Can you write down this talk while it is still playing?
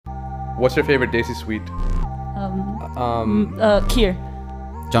What's your favorite Desi sweet? Kheer.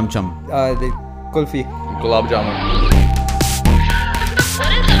 Chum chum. The kulfi. Gulab jamun.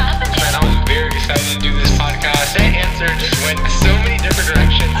 What is happening? Man, I was very excited to do this podcast. That answer just went so many different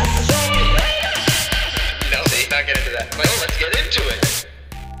directions. No, see, not get into that. Well, let's get into it.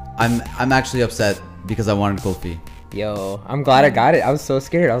 I'm actually upset because I wanted kulfi. Yo, I'm glad I got it. I was so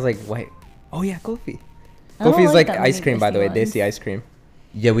scared. I was like, wait. Oh yeah, kulfi. I don't Kulfi is like that ice many cream, by the way. ones. Desi ice cream.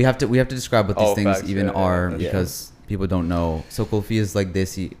 Yeah, we have to describe what these Oh, things facts. even Yeah, are yeah, because people don't know. So kulfi is like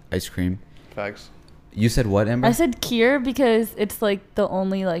desi ice cream. Facts. You said what, Amber? I said kheer because it's like the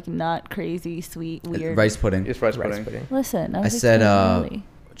only like not crazy sweet weird rice pudding. It's rice Rice pudding. pudding. Listen, I said explaining early.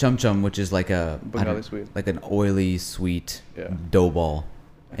 chum chum, which is like a I Bengali don't- sweet. like an oily sweet Yeah. dough ball,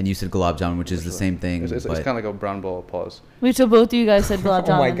 and you said gulab jamun, which is the same thing. It's but kind of like a brown ball. Pause. Wait, so both of you guys said gulab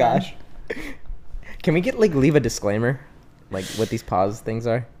jamun. Oh my then. gosh. Can we leave a disclaimer, like what these pause things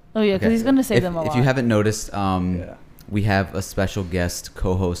are? Oh yeah, because Okay. he's gonna say if, them a lot. If you haven't noticed, Yeah. we have a special guest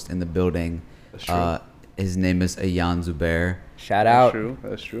co-host in the building. That's true. His name is Ayan Zubair. Shout That's out. true.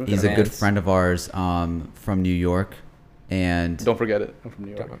 That's true. He's Yeah. a good Mans. friend of ours from New York, and Don't forget it. I'm from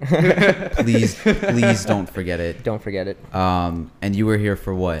New York. please don't forget it. Don't forget it. And you were here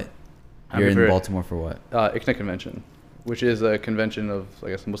for what? I'm You're in here- Baltimore for what? ICNA convention, which is a convention of, I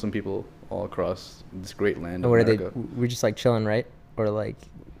guess, Muslim people all across this great land. Or of are they? America. We're just like chilling, right? Or like,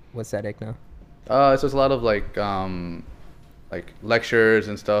 what's that now? So it's a lot of like lectures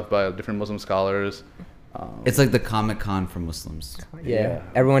and stuff by different Muslim scholars. It's like the Comic Con for Muslims. Yeah.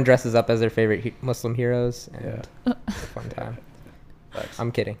 Everyone dresses up as their favorite Muslim heroes, and Yeah. it's a fun time. Facts.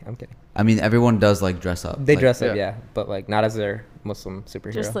 I'm kidding. I mean, everyone does like dress up. They Like, dress up, yeah. yeah, but like not as their Muslim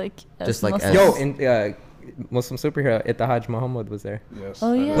superhero. just like Just like Muslims. Yo, and Muslim superhero Ittihaj Muhammad was there. Yes.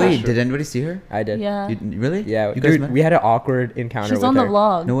 Oh, I know. yeah. Wait, That's did true. anybody see her? I did. Yeah, You, really? Yeah, You guys dude, met? we had an awkward encounter she's with on her. the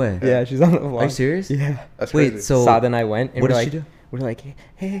vlog. No way. Yeah, she's on the vlog. Are you serious? Yeah. That's Wait, crazy. so Saad and I went, and what we're did like, she do? we're like,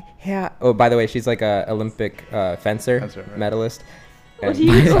 hey. Oh, by the way, she's like a Olympic fencer, Fencer, right. medalist. What And-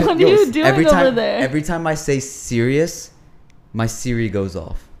 are you, what are you doing every over time, there? every time I say serious, my Siri goes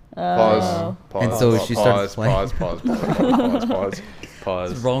off. Pause. Oh. Pause. And so pause, she started pause, playing. pause. Pause. Pause. Pause. Pause.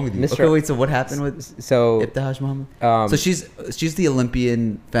 What's wrong with you? Mr. Okay, wait. So what happened with So, Ibtihaj Muhammad? um, So she's the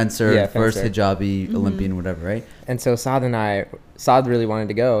Olympian fencer, Yeah, first fencer. hijabi Olympian, whatever, right? and so Saad really wanted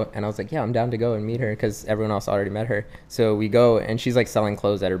to go, and I was like, yeah, I'm down to go and meet her because everyone else already met her. So we go, and she's like selling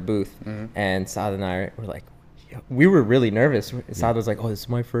clothes at her booth, and Saad and I were like, we were really nervous. Saad was like, oh, this is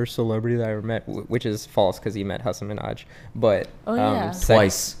my first celebrity that I ever met, which is false because he met Hassan Minhaj, but Oh, yeah.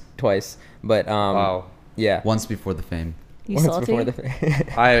 Twice. But Wow. yeah, Once before the fame. You once salty? before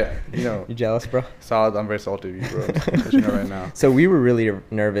the. You jealous, bro? Solid. I'm very salty of you, bro. As you know right now. So we were really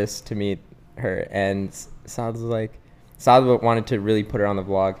nervous to meet her, and Saad wanted to really put her on the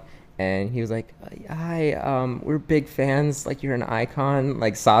vlog, and he was like, "Hi, we're big fans. Like, you're an icon."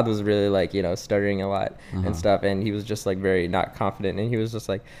 Like, Saad was really like, stuttering a lot and stuff, and he was just like very not confident, and he was just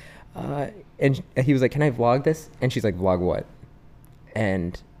like, and he was like, "Can I vlog this?" And she's like, "Vlog what?"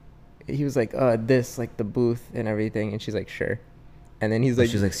 And he was like, "This, like the booth and everything," and she's like, "Sure." And then he's like,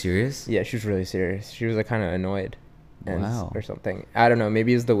 She's like, serious? yeah, she was really serious. She was like kind of annoyed, Wow. or something. I don't know.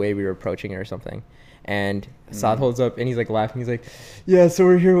 Maybe it's the way we were approaching her or something. And Saad holds up and he's like laughing. He's like, "Yeah, so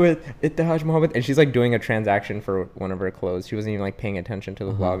we're here with Ittihaj Muhammad," and she's like doing a transaction for one of her clothes. She wasn't even like paying attention to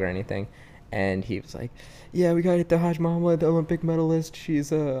the vlog or anything. And he was like, "Yeah, we got Ittihaj Muhammad, the Olympic medalist.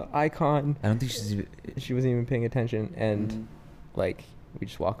 She's a icon." I don't think she's even... She wasn't even paying attention, and like we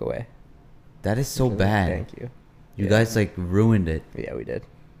just walk away. That is so Which is like, bad. Thank you. You Yeah. guys like ruined it. Yeah, we did.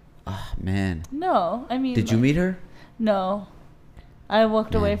 Ah, man. No, I mean. Did you meet her? No, I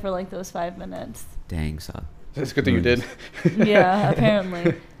walked away Man. for like those 5 minutes. Dang, Saad. It's a good thing you did. Yeah,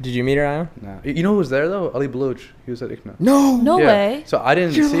 apparently. Did you meet her, Ayan? Nah. You know who was there though? Ali Baluch. He was at ICNA. No. No Yeah. way. So I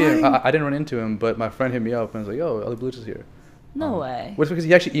didn't You're see him. lying. I didn't run into him, but my friend hit me up and was like, "Yo, Ali Baluch is here." No way. Which because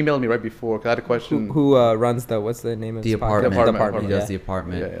he actually emailed me right before because I had a question. Who runs what's the name of The this podcast? apartment. The apartment, He does yeah. the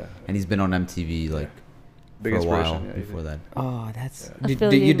apartment. Yeah, yeah. And he's been on MTV like Big for a inspiration. while Yeah, before that. Oh, that's. Yeah.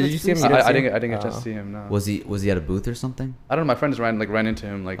 Affiliated Did you with see him? Boosie. You didn't see I him? didn't get a chance to Oh. see him. No. Was he at a booth or something? I don't know. My friend just ran into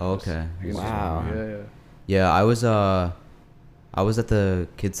him like. Oh, just- okay. Wow. Yeah, yeah. Yeah, I was at the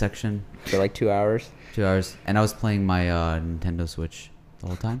kids section For like 2 hours. 2 hours, and I was playing my Nintendo Switch the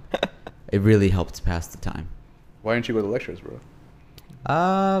whole time. It really helped pass the time. Why didn't you go to the lectures, bro?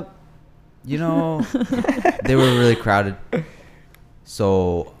 You know, they were really crowded,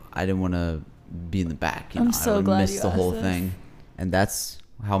 so I didn't want to be in the back. You I'm know, so I would glad miss you the whole asked this. thing, and that's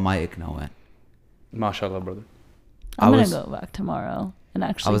how my ICNA went. Mashallah, brother. I'm I gonna was- go back tomorrow and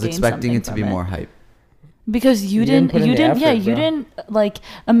actually. I was gain expecting something it to be from more hype. Because you didn't didn't, put in you the didn't, yeah, effort, you bro. didn't, like,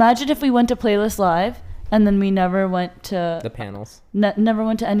 imagine if we went to Playlist Live and then we never went to, The panels. never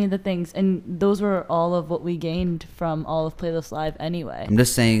went to any of the things. And those were all of what we gained from all of Playlist Live anyway. I'm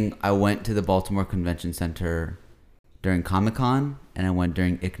just saying I went to the Baltimore Convention Center during Comic-Con and I went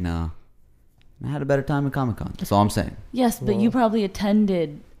during ICNA. And I had a better time at Comic-Con. That's all I'm saying. Yes, but you probably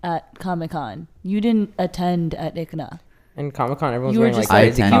attended at Comic-Con. You didn't attend at ICNA. And Comic-Con, everyone's You were wearing like just I like,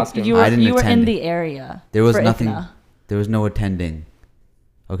 crazy attend- costumes. you I were, didn't you were in attend. the area. There was for nothing. ICNA. There was no attending.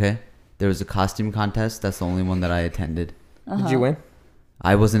 Okay? There was a costume contest. That's the only one that I attended. Did you win?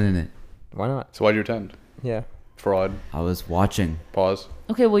 I wasn't in it. Why not? So why'd you attend? Yeah. Fraud. I was watching. Pause.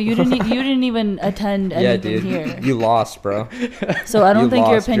 Okay, well, you didn't even attend Yeah, anything dude. here. You lost, bro. So I don't You think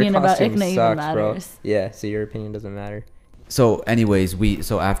your lost. opinion about costume ICNA even sucks, bro. matters. Yeah, so your opinion doesn't matter. So, anyways,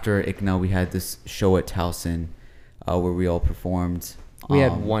 so after ICNA, we had this show at Towson where we all performed. We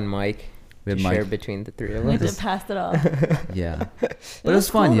had one mic we had to mic. share between the three of We us. just passed it off. Yeah, but it was was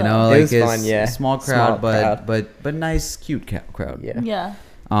fun, cool, you though. know. It Like was it's fun, yeah. a small Small crowd, crowd. but nice, cute crowd. Yeah. Yeah.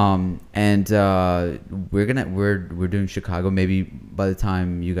 And we're doing Chicago. Maybe by the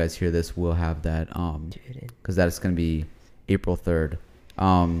time you guys hear this, we'll have that. Because that's gonna be April 3rd.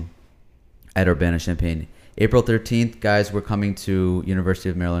 At Urbana-Champaign. April 13th, guys, we're coming to University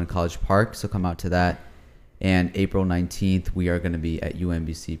of Maryland College Park, so come out to that. And April 19th, we are going to be at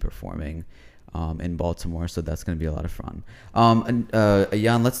UMBC performing in Baltimore, so that's going to be a lot of fun.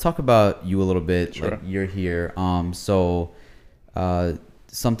 Jan, let's talk about you a little bit. Sure. Like, you're here.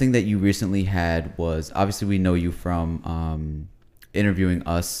 Something that you recently had was, obviously we know you from interviewing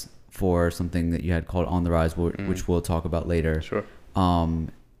us for something that you had called On the Rise, which we'll talk about later. Sure.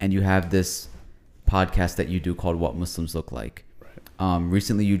 And you have this podcast that you do called What Muslims Look Like. Right.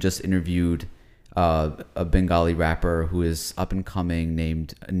 Recently, you just interviewed a Bengali rapper who is up and coming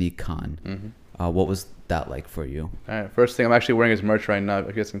named Anik Khan. Mm-hmm. What was that like for you? All right. First thing, I'm actually wearing his merch right now. If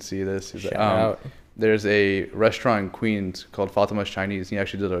you guys can see this. Shout out. There's a restaurant in Queens called Fatima's Chinese. He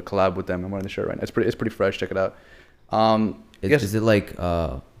actually did a collab with them. I'm wearing the shirt right now. It's pretty fresh. Check it out. I guess- Is it like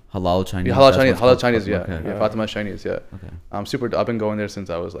Halal Chinese? Yeah, halal That's Chinese, what it's halal Chinese, called? yeah. Okay. Yeah, Fatima's Chinese, yeah. Okay. I've been going there since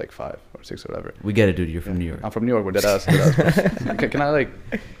I was like 5 or 6 or whatever. We get it, dude. You're from New York. I'm from New York. We're dead ass. Can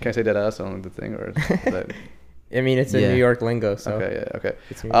I say dead ass on the thing or? Is that, I mean, it's a Yeah. New York lingo, so. okay, yeah, okay.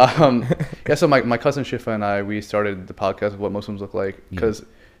 It's New York. Yeah, so my cousin Shifa and I, we started the podcast of What Muslims Look Like because,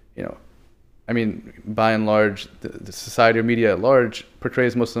 I mean, by and large, the society or media at large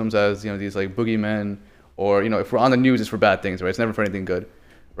portrays Muslims as, these like boogeymen, or, if we're on the news, it's for bad things, right? It's never for anything good,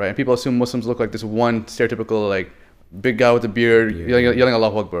 right? And people assume Muslims look like this one stereotypical, like, big guy with a beard, yelling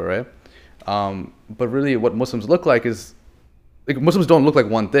Allahu Akbar, right? But really what Muslims look like is, like, Muslims don't look like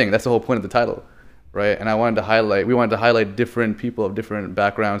one thing. That's the whole point of the title, right? And we wanted to highlight different people of different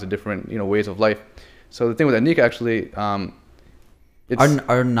backgrounds and different, ways of life. So the thing with Anik actually,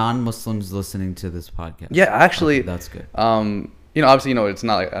 Are non-Muslims listening to this podcast? yeah, actually, Okay, that's good. Obviously, it's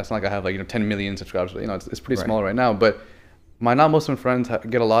not like I have like 10 million subscribers. It's pretty small right now. But my non-Muslim friends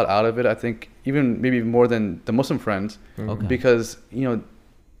get a lot out of it. I think maybe more than the Muslim friends, Okay. because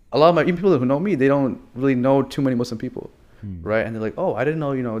a lot of even people who know me, they don't really know too many Muslim people, right? And they're like, oh, I didn't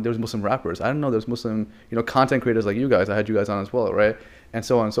know there was Muslim rappers. I didn't know there was Muslim content creators like you guys. I had you guys on as well, right? And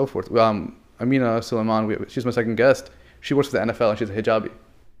so on and so forth. Amina Suleiman, she's my second guest. She works for the NFL and she's a hijabi,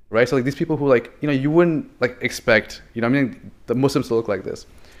 right? So like these people who you wouldn't expect, the Muslims to look like this.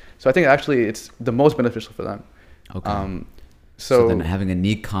 So I think actually it's the most beneficial for them. Okay. So then having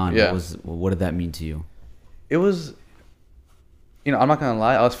Anik Khan, yeah. what did that mean to you? it was, I'm not gonna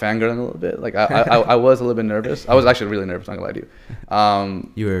lie, I was fangirling a little bit. Like I was a little bit nervous. I was actually really nervous. I'm not gonna lie to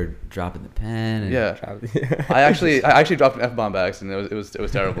you. You were dropping the pen. And Yeah. I actually dropped an F-bomb by accident. It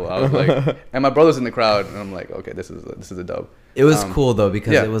was terrible. I was like, and my brother's in the crowd, and I'm like, okay, this is a dub. It was cool though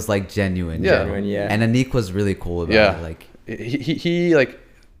because yeah. it was like genuine. Yeah. Genuine, yeah. And Anik was really cool about Yeah. it. Like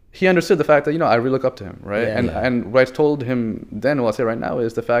He understood the fact that I really look up to him, right? Yeah. And what I told him then, what I'll say right now,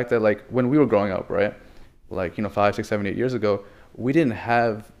 is the fact that when we were growing up, right, 5, 6, 7, 8 years ago, we didn't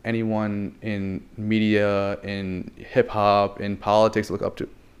have anyone in media, in hip hop, in politics to look up to,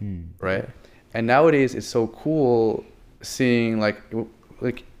 right? And nowadays it's so cool seeing like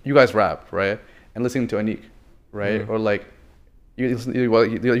you guys rap, right, and listening to Anik, right, or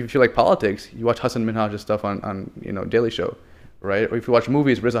if you like politics, you watch Hassan Minhaj's stuff on Daily Show, right, or if you watch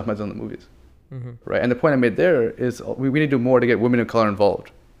movies, Riz Ahmed's on the movies, right. And the point I made there is we need to do more to get women of color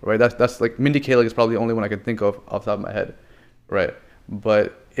involved, right. That's like Mindy Kaling is probably the only one I can think of off the top of my head. Right,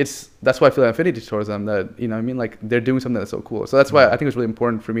 but that's why I feel an affinity towards them. That they're doing something that's so cool. So that's why I think it's really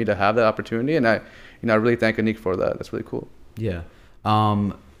important for me to have that opportunity, and I really thank Anik for that. That's really cool. Yeah.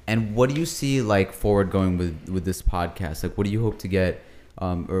 And what do you see like forward going with this podcast? Like, what do you hope to get,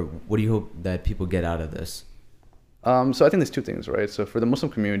 or what do you hope that people get out of this? So I think there's two things, right? So for the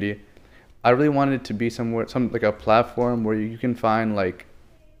Muslim community, I really wanted it to be like a platform where you can find like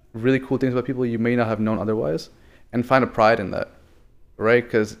really cool things about people you may not have known otherwise, and find a pride in that, right?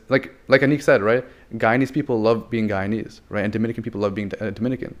 Because like Anik said, right, Guyanese people love being Guyanese, right, and Dominican people love being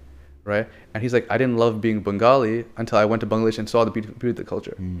Dominican, right? And he's like, I didn't love being Bengali until I went to Bangladesh and saw the beauty of the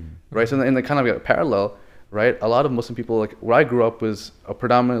culture, right? So in the kind of like parallel, right, a lot of Muslim people, like where I grew up was a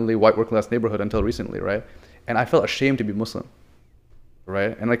predominantly white working class neighborhood until recently, right? And I felt ashamed to be Muslim,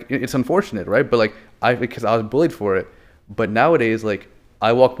 right? And like it's unfortunate, right? But like because I was bullied for it. But nowadays, like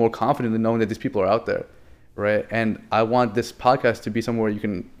I walk more confidently knowing that these people are out there, right? And I want this podcast to be somewhere you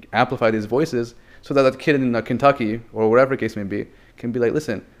can amplify these voices, so that kid in Kentucky or whatever the case may be can be like,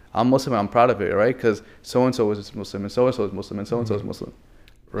 listen, I'm Muslim and I'm proud of it, right? Because so and so is Muslim and so and so is Muslim and so and so is Muslim.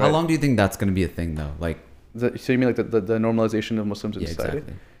 Right? How long do you think that's going to be a thing though? Like, so you mean like the normalization of Muslims in yeah, society?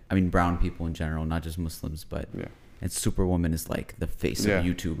 exactly. I mean, brown people in general, not just Muslims, but Yeah. and Superwoman is like the face Yeah, of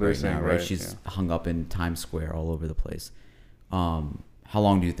YouTube they're right saying, now, right? right, She's yeah. hung up in Times Square all over the place. How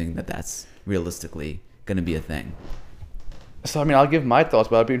long do you think that that's realistically going to be a thing? So I mean, I'll give my thoughts,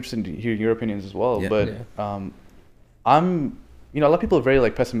 but I'd be interested to hear your opinions as well. Yeah. But I'm, a lot of people are very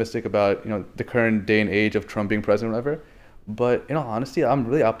like pessimistic about the current day and age of Trump being president or whatever. But in all honesty, I'm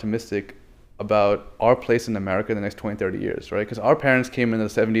really optimistic about our place in America in the next 20, 30 years, right? Because our parents came in the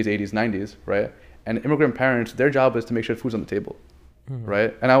 70s, 80s, 90s, right? And immigrant parents, their job is to make sure food's on the table,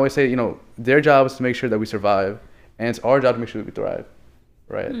 right? And I always say, their job is to make sure that we survive, and it's our job to make sure that we thrive,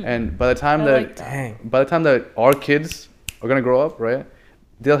 right? And by the time by the time that our kids are gonna grow up, right,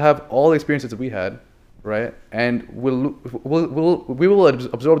 they'll have all the experiences that we had, right? And we will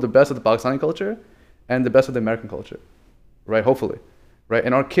absorb the best of the Pakistani culture and the best of the American culture, right? Hopefully, right?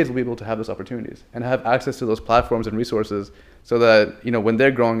 And our kids will be able to have those opportunities and have access to those platforms and resources, so that when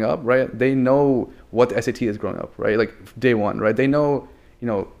they're growing up, right, they know what the SAT is growing up, right? Like day one, right? They know,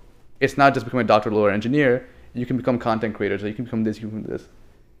 it's not just becoming a doctor, lawyer, engineer. You can become content creators, or you can become this, you can become this.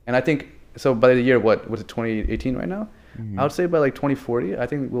 And I think so. By the year, what was it, 2018 right now? I would say by like 2040, I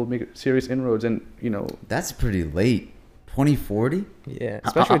think we'll make serious inroads. And That's pretty late. 2040? Yeah,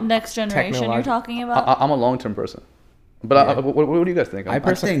 especially with Next generation you're talking about? I'm a long-term person. But what do you guys think?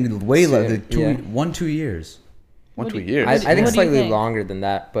 I'm saying way less, like Yeah. 1-2 years. 1-2 years. I think What do you slightly think? longer than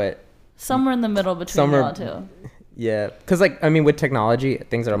that, but Somewhere in the middle between y'all two. yeah, because like I mean, with technology,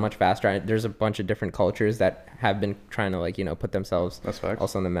 things are much faster. There's a bunch of different cultures that have been trying to like put themselves That's facts.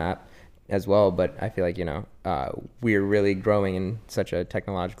 also on the map as well. But I feel like we're really growing in such a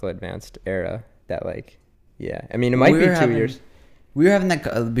technological advanced era that like I mean it might be 2 years. We were having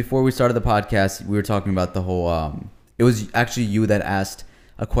that before we started the podcast. We were talking about the whole. It was actually you that asked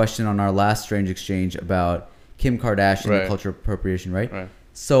a question on our last Strange Exchange about Kim Kardashian and cultural appropriation, right? Right.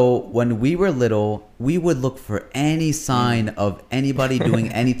 So when we were little, we would look for any sign of anybody doing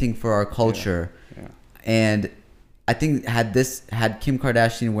anything for our culture. Yeah. And I think had Kim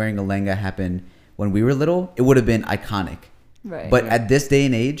Kardashian wearing a lehenga happen when we were little, it would have been iconic. Right. But at this day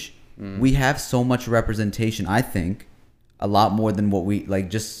and age, we have so much representation, I think, a lot more than what we, like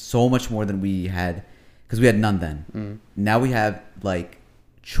just so much more than we had, because we had none then. Now we have like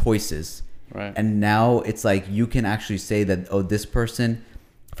choices. Right. And now it's like you can actually say that, oh, this person,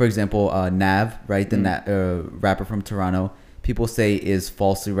 for example, Nav, right, the rapper from Toronto, people say is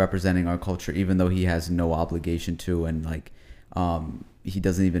falsely representing our culture, even though he has no obligation to, and like he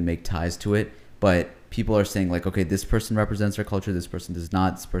doesn't even make ties to it. But people are saying like, okay, this person represents our culture, this person does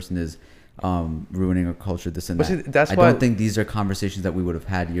not, this person is ruining our culture, this and But that. see, that's I why- don't think these are conversations that we would have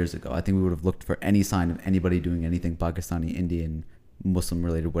had years ago. I think we would have looked for any sign of anybody doing anything Pakistani, Indian, Muslim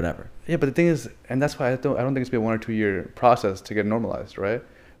related, whatever. Yeah, but the thing is, and that's why I don't think it's been a 1 or 2 year process to get normalized, right?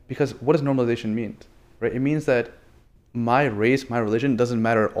 Because what does normalization mean, right? It means that my race, my religion doesn't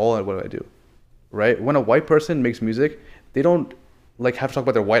matter at all at what I do, right? When a white person makes music, they don't like have to talk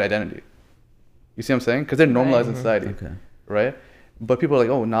about their white identity. You see what I'm saying? Because they're normalized in society, Okay. right? But people are like,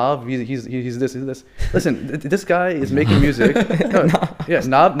 oh, Nav, he's this, he's this. Listen, this guy is making music. No, yeah,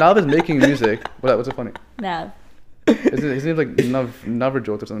 Nav is making music. What's so funny? Nav. His name's like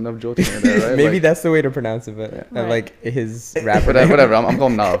Navjot or something. Navjot or something there, right? Maybe Like, that's the way to pronounce it, but Right. like his rapper. whatever. I'm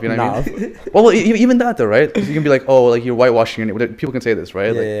calling him Nav. You know what I mean? Well, even that though, right? You can be like, oh, like you're whitewashing your name. People can say this,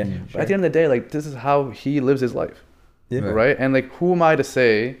 right? Yeah, Like, yeah, but at the end of the day, like this is how he lives his life, Yeah. right? And like, who am I to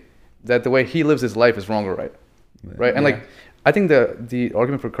say that the way he lives his life is wrong or right? Right? And Yeah. like, I think the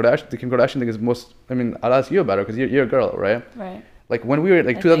argument for Kardashian, the Kim Kardashian thing is most. I mean, I'll ask you about it because you're a girl, right? Right. Like when we were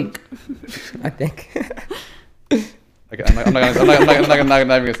like I 2000. think. I think. Okay, I'm not even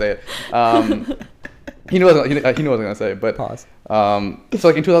gonna say it. He knew what I was gonna say, but Pause. so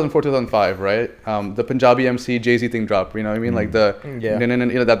like in 2004, 2005, right? The Punjabi MC Jay-Z thing dropped. You know what I mean? Like the Yeah. you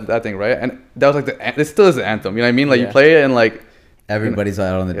know, that thing, right? And that was like it still is the anthem. You know what I mean? Like you Yeah. play it and like Everybody's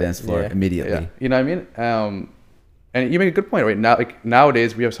out on the dance floor Yeah. immediately. yeah, you know what I mean? And you make a good point, right? Now, like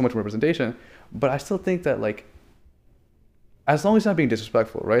nowadays we have so much more representation, but I still think that like as long as it's not being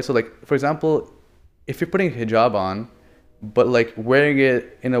disrespectful, right? So like for example, if you're putting hijab on, but like wearing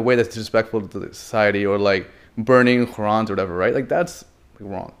it in a way that's disrespectful to the society or like burning Qurans or whatever, right? Like that's like,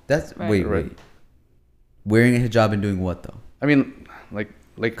 wrong. That's Right. wait. Wearing a hijab and doing what though? I mean, like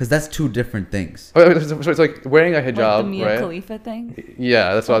Because that's two different things. so it's like wearing a Like hijab, the Mia right? Khalifa thing.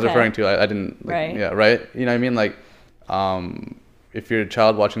 Yeah, that's what I was Okay. referring to. I didn't. Like, Right. Yeah, right. You know what I mean? Like, if you're a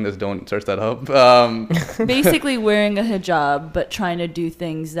child watching this, don't search that up. Basically wearing a hijab, but trying to do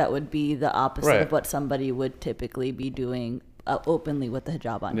things that would be the opposite Right. of what somebody would typically be doing openly with the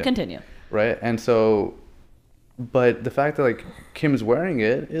hijab on. Yeah. Continue. Right. And so, but the fact that like Kim's wearing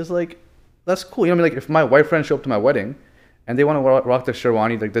it is like, that's cool. You know what I mean? Like if my white friends show up to my wedding, and they want to rock the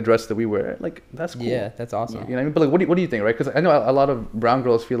sherwani, like the dress that we wear, like that's cool. Yeah, that's awesome. You know what I mean? But like, what do you think, right? Because I know a lot of brown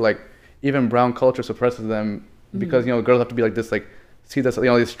girls feel like even brown culture suppresses them because you know girls have to be like this, like see this, you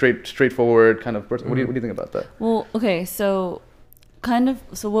know, this straightforward kind of person. What do you think about that? Well, okay, so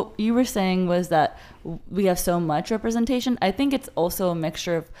what you were saying was that we have so much representation. I think it's also a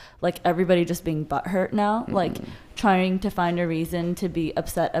mixture of like everybody just being butthurt now, like trying to find a reason to be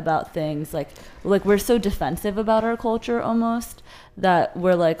upset about things. Like we're so defensive about our culture almost that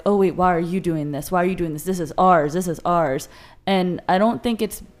we're like, oh wait, why are you doing this? Why are you doing this? This is ours. This is ours. And I don't think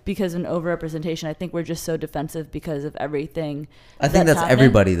it's because of an overrepresentation. I think we're just so defensive because of everything. I think that's happened.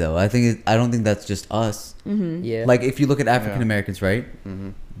 everybody though. I don't think that's just us. Yeah. Like if you look at African Americans, right?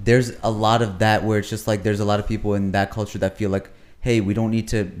 There's a lot of that where it's just like there's a lot of people in that culture that feel like, hey, we don't need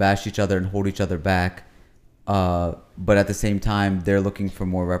to bash each other and hold each other back. But at the same time, they're looking for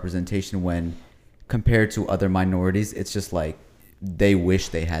more representation when compared to other minorities, it's just like they wish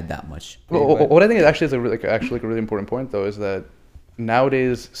they had that much. Well, what I think actually is a really important point though is that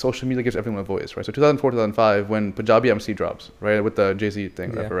nowadays social media gives everyone a voice, right? So 2004, 2005, when Punjabi MC drops, right, with the Jay-Z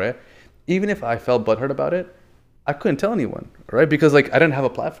thing, Yeah. right? Even if I felt butthurt about it, I couldn't tell anyone, right? Because like I didn't have a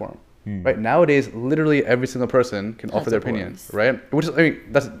platform, right? Nowadays, literally every single person can Has offer their a opinion, voice. right? Which is, I mean,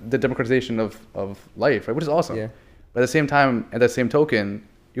 that's the democratization of life, right? Which is awesome. Yeah. But at the same time, at that same token,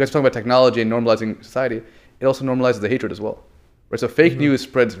 you guys are talking about technology and normalizing society. It also normalizes the hatred as well, right? So fake news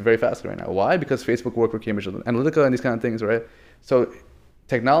spreads very fast right now. Why? Because Facebook worked with Cambridge Analytica and these kind of things, right? So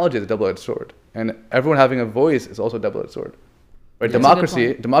technology is a double-edged sword, and everyone having a voice is also a double-edged sword, right? That's a good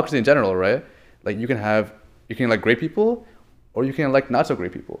point. Democracy in general, right? Like you can elect great people, or you can elect not so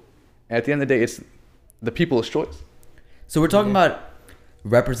great people. And at the end of the day, it's the people's choice. So we're talking about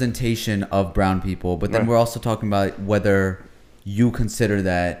representation of brown people, but then Right. we're also talking about whether you consider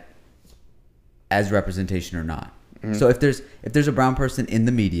that as representation or not. So if there's a brown person in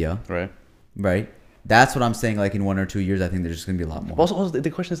the media, Right. right? That's what I'm saying. Like in 1 or 2 years, I think there's just gonna be a lot more. Also the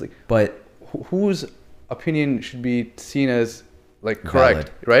question is like, But whose opinion should be seen as like correct,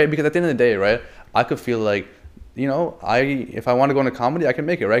 Valid. right? Because at the end of the day, right, I could feel like, you know, if I want to go into comedy, I can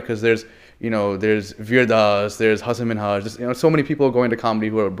make it, right? Because there's Veer Das, there's Hassan Minhaj, there's, you know, so many people going to comedy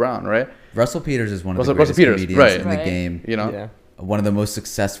who are brown, right? Russell Peters is one of the Russell greatest Peters, comedians right. in the Right. game. You know, Yeah. One of the most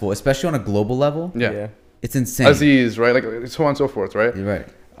successful, especially on a global level. yeah. It's insane. Aziz, right? Like so on and so forth, right? You're right.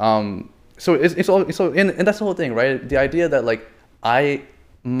 So and that's the whole thing, right? The idea that like Ayan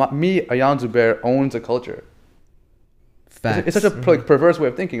Zubair owns a culture. Facts. It's such a like perverse way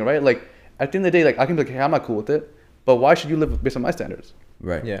of thinking, right? Like at the end of the day, like I can be like, hey, I'm not cool with it, but why should you live based on my standards?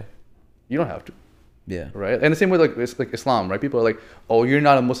 Right. Yeah. You don't have to, Yeah. right? And the same way, like it's like Islam, right? People are like, oh, you're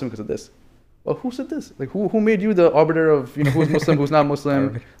not a Muslim because of this. Well, who said this? Like, who made you the arbiter of, you know, who's Muslim, who's not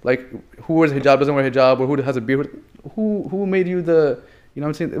Muslim? Like, who wears hijab, doesn't wear hijab, or who has a beard? Who made you the, you know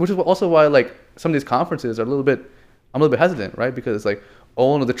what I'm saying? Which is also why, like, some of these conferences are I'm a little bit hesitant, right? Because it's like,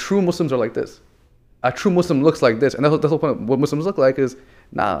 oh, no, the true Muslims are like this. A true Muslim looks like this. And that's the whole point of what Muslims look like is,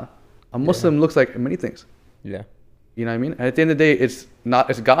 nah, a Muslim looks like many things. Yeah. You know what I mean? And at the end of the day, it's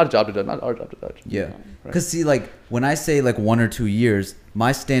God's job to judge, not our job to judge. Yeah. Right. Because see, like when I say like 1 or 2 years,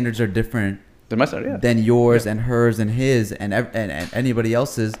 my standards are different Then my standard, yeah. than yours and hers and his and anybody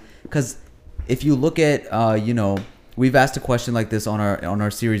else's. Because if you look at, you know, we've asked a question like this on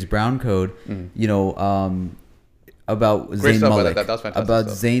our series Brown Code, you know, about Great Zayn stuff, Malik. that was fantastic About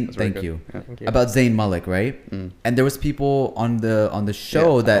stuff. Zayn, That's very thank good. you. Yeah. Thank you. About Zayn Malik, right? And there was people on the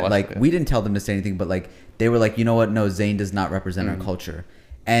show Yeah, I that watched like it, yeah. we didn't tell them to say anything, but like they were like, you know what? No, Zayn does not represent our culture,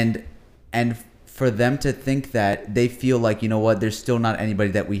 and for them to think that they feel like, you know what, there's still not anybody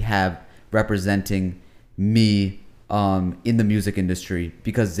that we have representing me in the music industry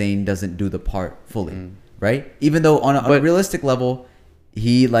because Zayn doesn't do the part fully, right? Even though on a realistic level,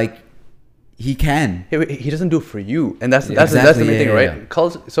 he can. He doesn't do it for you, and that's the main thing,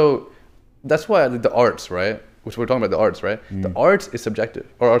 right? So that's why the arts, right? Which we're talking about, the arts, right? The arts is subjective,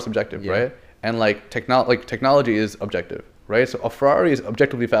 or are subjective, right? And like technology is objective, right? So a Ferrari is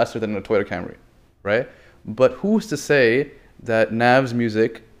objectively faster than a Toyota Camry, right? But who's to say that Nav's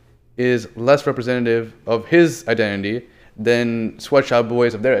music is less representative of his identity than Sweatshop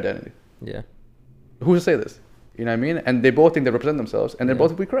Boys of their identity? Yeah. Who's to say this? You know what I mean? And they both think they represent themselves, and they're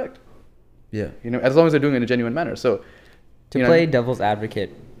both be correct. Yeah. You know, as long as they're doing it in a genuine manner. So To play devil's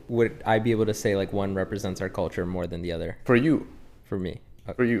advocate, would I be able to say like one represents our culture more than the other? for you, For me.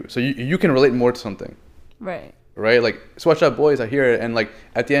 for you, so you can relate more to something, Right. right? Like Sweatshop Boys, I hear it, and like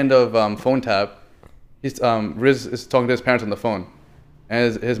at the end of Phone Tap, he's Riz is talking to his parents on the phone,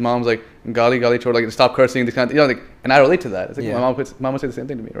 and his mom's like, "Gali gali chor," like stop cursing, this kind of, like, and I relate to that. It's like Yeah. my mom would say the same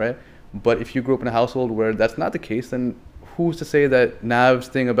thing to me, right? But if you grew up in a household where that's not the case, then who's to say that Nav's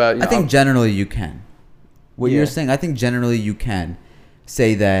thing about, you know, I think generally you can. What Yeah. you're saying, I think generally you can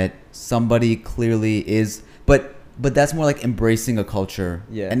say that somebody clearly is, but that's more like embracing a culture,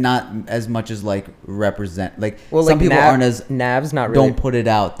 Yeah. and not as much as like represent. Like Well, some like people aren't as Nav's not really. don't put it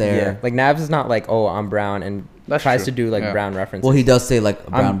out there. Yeah. Like Nav's is not like, oh, I'm brown, and That's tries true. to do like Yeah. brown references. Well, he does say like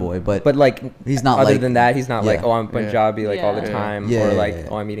a brown I'm- boy, but like he's not other like- than that, he's not like, Yeah. oh, I'm Punjabi like all the Yeah. time, Yeah, or yeah, like, yeah.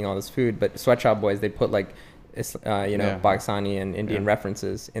 oh, I'm eating all this food. But Sweatshop Boys, they put like Yeah. Pakistani and Indian Yeah.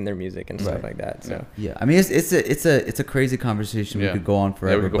 references in their music and stuff Right. like that. So yeah, I mean it's a crazy conversation. Yeah. We could go on Yeah,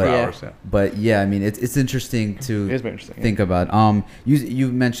 forever, we could go but for Yeah. hours. Yeah. but yeah, I mean it's interesting to It is very interesting. think about. You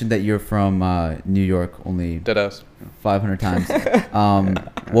mentioned that you're from New York only Dead ass. 500 times.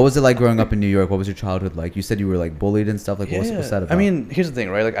 What was it like growing up in New York? What was your childhood like? You said you were like bullied and stuff. Like what's that about? I mean, here's the thing,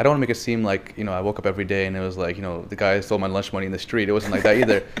 right? Like, I don't want to make it seem like, you know, I woke up every day and it was like, you know, the guy stole my lunch money in the street. It wasn't like that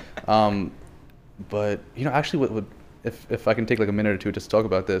either. But, you know, actually, if I can take like a minute or two just to talk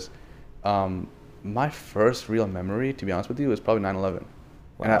about this, my first real memory, to be honest with you, was probably 9/11.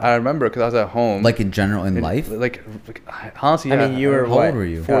 And I remember because I was at home. like in general in life. Like honestly, I yeah, mean, you were How what? old were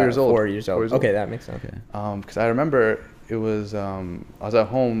you? 4 years old. 4 years 4 old. years old. Okay, that makes sense. Okay. Because I remember it was I was at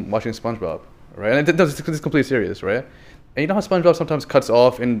home watching SpongeBob, right? And this is completely serious, right? And you know how SpongeBob sometimes cuts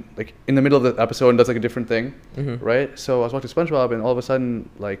off in the middle of the episode and does like a different thing, right? So I was watching SpongeBob and all of a sudden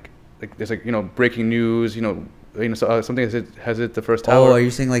like there's like, you know, breaking news, so, something has hit the first tower. Oh, are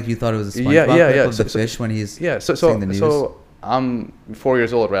you saying like you thought it was a SpongeBob Yeah, clip yeah. of the fish when he's saying the news? So I'm 4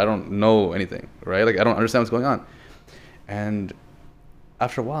 years old, right? I don't know anything, right? Like I don't understand what's going on. And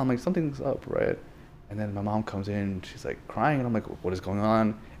after a while, I'm like, something's up, right? And then my mom comes in, she's like crying, and I'm like, what is going on?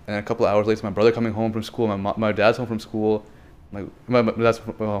 And then a couple of hours later, my brother coming home from school, my dad's home from school, my dad's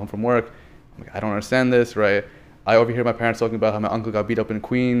home from work. I'm like, I don't understand this, right? I overhear my parents talking about how my uncle got beat up in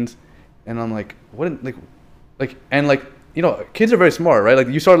Queens, and I'm like, you know, kids are very smart, right? Like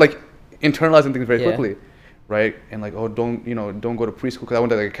you start like internalizing things very Yeah. quickly, right? And like, oh, don't go to preschool, because I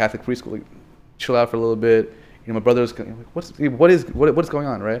went to like a Catholic preschool. Like, chill out for a little bit. You know, my brother's like, what is going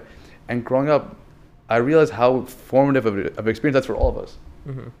on, right? And growing up, I realized how formative of an experience that's for all of us,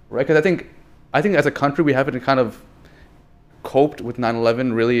 right? Because I think as a country we haven't kind of coped with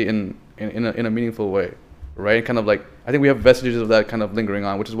 9/11 really in a meaningful way, right? Kind of like, I think we have vestiges of that kind of lingering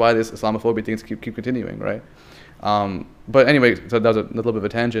on, which is why this Islamophobia things keep continuing, right? But anyway, so that was a little bit of a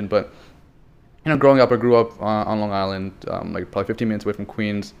tangent. But you know, growing up, I grew up on Long Island, like probably 15 minutes away from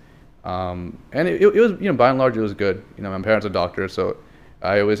Queens, and it was, you know, by and large, it was good. You know, my parents are doctors, so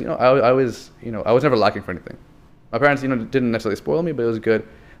I always, I was never lacking for anything. My parents, you know, didn't necessarily spoil me, but it was good.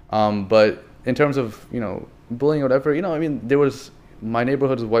 But in terms of, you know, bullying or whatever, you know, I mean, my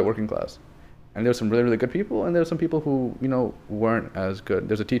neighborhood was white working class, and there were some really, really good people, and there were some people who, you know, weren't as good.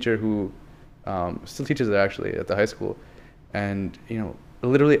 There's a teacher who still teaches there actually at the high school, and you know,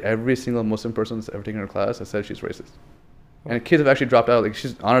 literally every single Muslim person that's ever taken her class has said she's racist, and kids have actually dropped out. Like,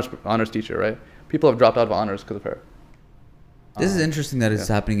 she's honors teacher, right? People have dropped out of honors because of her. This is interesting that it's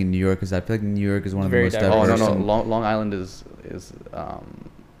happening in New York, because I feel like New York is one of the Very most diverse. Oh diverse. no, and- Long Island is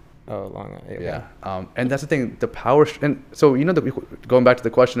Oh, Long Island. yeah. And that's the thing, the power, and so, you know, going back to the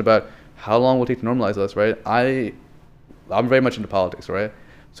question about how long will it take to normalize us, right? I'm very much into politics, right?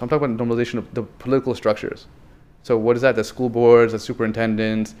 So I'm talking about normalization of the political structures. So what is that? The school boards, the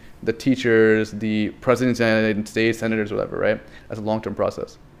superintendents, the teachers, the presidents of the United States, senators, whatever, right? That's a long-term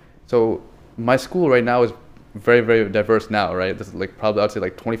process. So my school right now is very, very diverse now, right? This is like probably, I'd say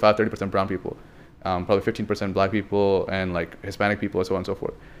like 25, 30% brown people, probably 15% black people, and like Hispanic people, and so on and so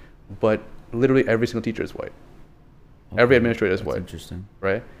forth. but literally every single teacher is white. Every administrator is That's white, interesting.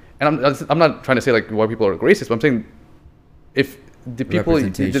 right? And I'm not trying to say like white people are racist, but I'm saying if the people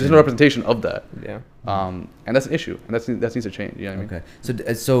there's no representation of that, Yeah. and that's an issue, and that needs to change. You know what I mean?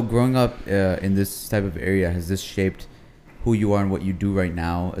 Okay. So growing up in this type of area, has this shaped who you are and what you do right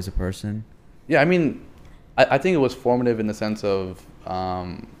now as a person? Yeah, I mean, I think it was formative in the sense of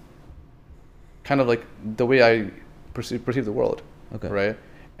kind of like the way I perceive the world. Okay. Right.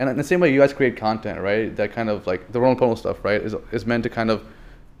 And in the same way you guys create content, right? That kind of like the Ronald Pono stuff, right? Is meant to kind of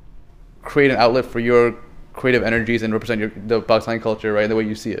create an outlet for your creative energies and represent the Pakistani culture, right? The way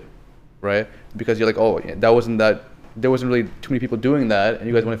you see it, right? Because you're like, oh, yeah, there wasn't really too many people doing that, and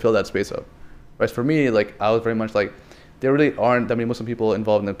you guys want to fill that space up, right? For me, like I was very much like, there really aren't that many Muslim people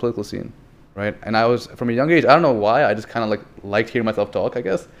involved in the political scene, right? And I was from a young age, I don't know why, I just kind of like liked hearing myself talk, I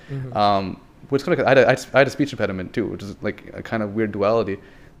guess. Which kind of I had a speech impediment too, which is like a kind of weird duality,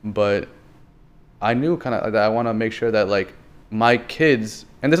 but I knew kind of that I want to make sure that like my kids,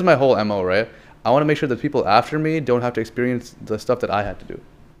 and this is my whole MO, right? I want to make sure that people after me don't have to experience the stuff that I had to do. You know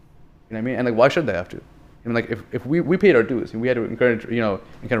what I mean? And like, why should they have to? I mean, like if we paid our dues and we had to encourage, you know,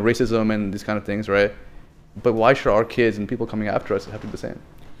 kind of racism and these kind of things, right? But why should our kids and people coming after us have to do the same?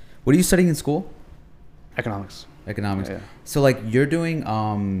 What are you studying in school? Economics. Economics. Yeah. So like you're doing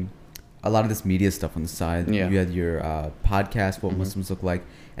a lot of this media stuff on the side. Yeah. You had your podcast, What Muslims Look Like,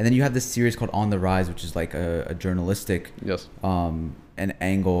 and then you have this series called On the Rise, which is like a journalistic Yes. an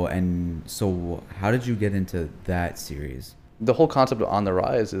angle. And so how did you get into that series? The whole concept of On the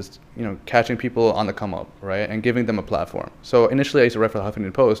Rise is, you know, catching people on the come up, right, and giving them a platform. So initially, I used to write for the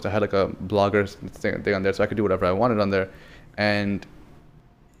Huffington Post. I had like a blogger thing on there, so I could do whatever I wanted on there, and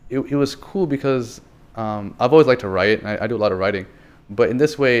it was cool because I've always liked to write, and I do a lot of writing. But in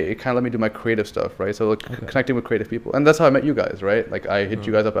this way, it kind of let me do my creative stuff, right? So like connecting with creative people, and that's how I met you guys, right? Like I hit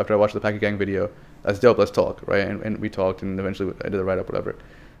you guys up after I watched the Packy Gang video. That's dope. Let's talk, right? And we talked, and eventually I did the write up, whatever.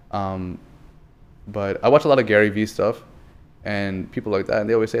 But I watch a lot of Gary Vee stuff, and people like that, and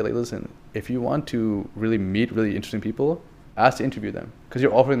they always say like, listen, if you want to really meet really interesting people, ask to interview them because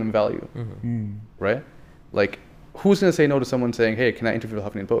you're offering them value, right? Like, who's gonna say no to someone saying, hey, can I interview the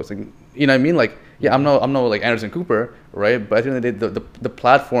Huffington Post? Like, you know what I mean? Like, yeah, I'm no like Anderson Cooper, right? But at the end of the day, the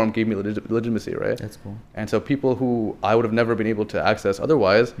platform gave me legitimacy, right? That's cool. And so people who I would have never been able to access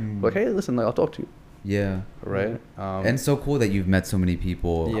otherwise, were like, hey, listen, like, I'll talk to you, Yeah. right? And so cool that you've met so many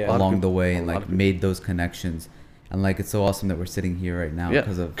people Yeah. along the way A and lot like of people. made those connections. And like it's so awesome that we're sitting here right now Yeah,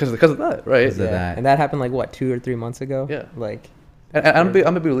 because of because of that, right? Because of that. And that happened like what, 2 or 3 months ago? Yeah. Like, And I'm a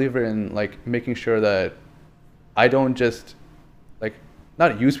big believer in like making sure that I don't just like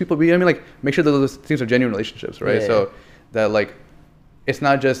not use people, but you know what I mean, like make sure that those things are genuine relationships, right? Yeah. So that like it's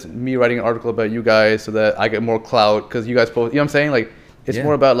not just me writing an article about you guys so that I get more clout because you guys post. You know what I'm saying? Like it's Yeah.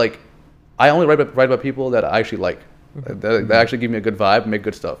 more about like I only write about people that I actually like, that actually give me a good vibe, and make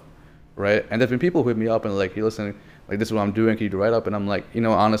good stuff, right? And there's been people who hit me up and like, hey, listen, like this is what I'm doing. Can you do write up? And I'm like, you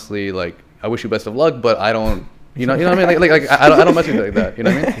know, honestly, like I wish you best of luck, but I don't. You know what I mean? Like I don't mess with you like that. You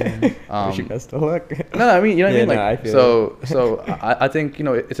know what I mean? wish you best of luck. No, I mean, you know what I Yeah, mean? Like, no, I feel so I think, you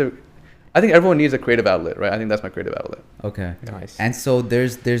know, I think everyone needs a creative outlet, right? I think that's my creative outlet. Okay. Nice. And so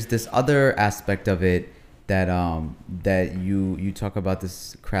there's this other aspect of it that that you talk about,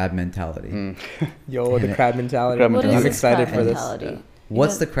 this crab mentality. Yo, the Damn it. crab mentality. Crab What is mentality. I'm this excited crab for this. mentality?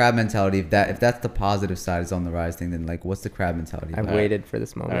 What's the crab mentality? If that's the positive side is On the Rise thing, then like what's the crab mentality? I've about? waited for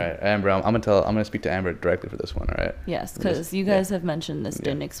this All moment. right, Amber, I'm gonna speak to Amber directly for this one. All right. Yes, because you guys have mentioned this.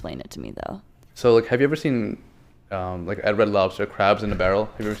 Didn't explain it to me though. So like, have you ever seen like at Red Lobster, crabs in a barrel?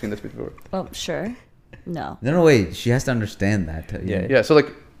 Have you ever seen this before? Oh, sure. No. No, wait. She has to understand that. Yeah. Yeah. So like,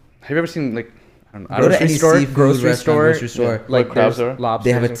 have you ever seen like I don't know, Go to Grocery any store, seafood grocery restaurant, store, grocery store. Yeah. Like Where crabs there's are? lobsters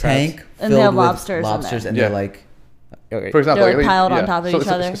They have a and crabs. tank And they have filled with lobsters in lobsters, there. and Yeah. they're like, Okay. For example, They're like piled on yeah. top of so, each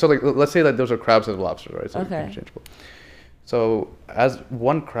other? So like, let's say that those are crabs and lobsters, right? So Okay. interchangeable. So as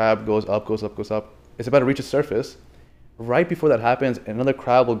one crab goes up, it's about to reach the surface. Right before that happens, another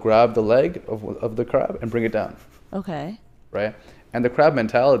crab will grab the leg of the crab and bring it down, Okay. right? And the crab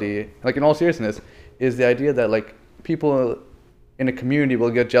mentality, like in all seriousness, is the idea that like people in a community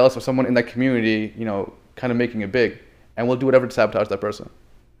will get jealous of someone in that community, you know, kind of making it big, and will do whatever to sabotage that person.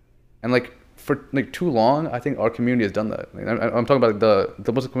 And like for like too long, I think our community has done that. Like, I'm talking about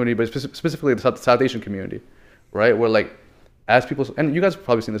the Muslim community, but specifically the South Asian community, right? Where like as people, and you guys have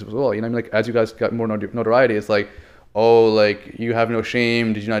probably seen this as well, you know what I mean? Like as you guys got more notoriety, it's like, oh, like you have no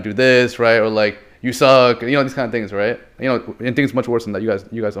shame, did you not do this, right? Or like you suck, you know, these kind of things, right? You know, and things much worse than that.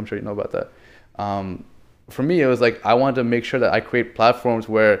 You guys, I'm sure you know about that. For me, it was like I wanted to make sure that I create platforms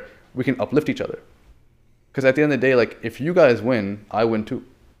where we can uplift each other. Because at the end of the day, like if you guys win, I win too.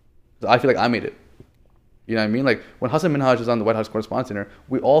 So I feel like I made it. You know what I mean? Like when Hassan Minhaj is on the White House Correspondents' Dinner,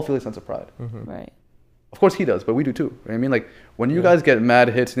 we all feel a sense of pride. Right. Of course he does, but we do too. Right? I mean, like when you guys get mad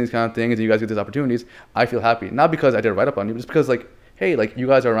hits and these kind of things, and you guys get these opportunities, I feel happy. Not because I did a write up on you, but just because like, hey, like you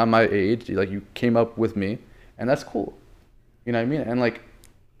guys are around my age, like you came up with me, and that's cool. You know what I mean? And like,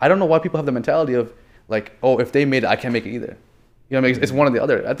 I don't know why people have the mentality of like, oh, if they made it, I can't make it either. You know what I mean? It's one or the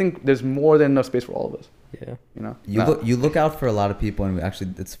other. I think there's more than enough space for all of us. Yeah. You know? You look out for a lot of people, and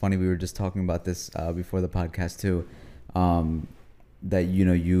actually, it's funny. We were just talking about this before the podcast too. That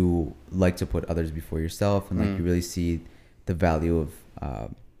you like to put others before yourself, and like you really see the value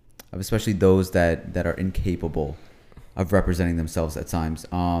of especially those that are incapable of representing themselves at times.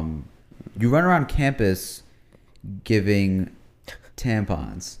 You run around campus giving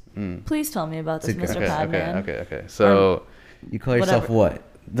tampons. Please tell me about this, Mr. Padman. Okay. So You call yourself Whatever. what?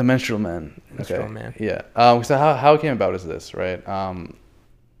 the menstrual man. Menstrual man. Yeah. So how it came about is this, right?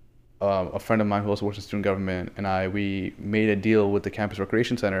 A friend of mine who also works in student government and we made a deal with the campus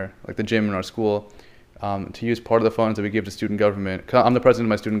recreation center, like the gym in our school, to use part of the funds that we give to student government. I'm the president of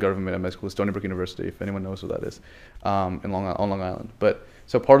my student government at my school, Stony Brook University, if anyone knows what that is, on Long Island. But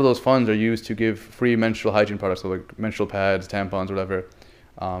so part of those funds are used to give free menstrual hygiene products, so like menstrual pads, tampons, whatever,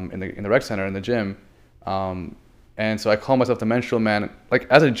 in the rec center, in the gym. And so I call myself the menstrual man, like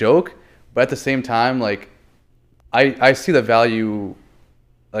as a joke, but at the same time, like I see the value,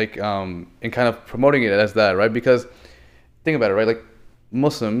 like in kind of promoting it as that, right? Because think about it, right? Like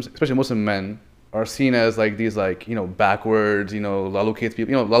Muslims, especially Muslim men, are seen as like these like backwards, lalukate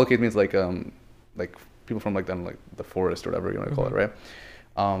people. Lalukate means like people from like the forest or whatever you want to call it, right?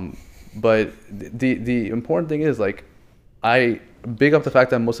 But the important thing is like I big up the fact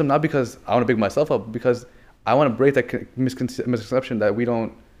that I'm Muslim, not because I want to big myself up, because I want to break that misconception that we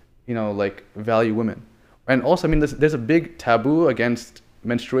don't, like value women. And also, I mean, there's a big taboo against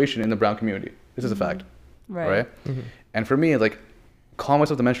menstruation in the brown community. This is a fact, right? Mm-hmm. And for me, like calling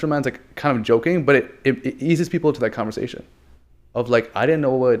myself the menstrual man is like kind of joking, but it eases people into that conversation of like, I didn't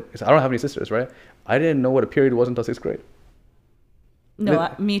know I don't have any sisters, right? I didn't know what a period was until 6th grade.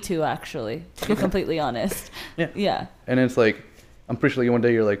 No, me too, actually, to be completely honest. Yeah. And it's like, I'm pretty sure like one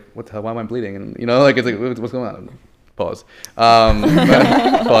day you're like, what the hell, why am I bleeding? And like, it's like, what's going on? Pause.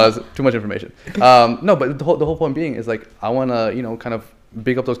 Pause. Too much information. No, but the whole point being is like, I want to, kind of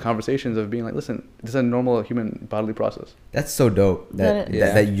big up those conversations of being like, listen, this is a normal human bodily process. That's so dope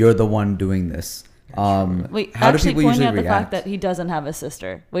that you're the one doing this. Wait, how do actually people pointing usually out the react? fact that he doesn't have a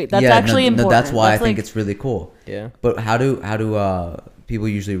sister. Wait, that's actually important. No, that's why I like, think it's really cool. Yeah. But how do people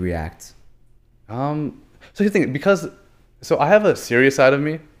usually react? So you think so I have a serious side of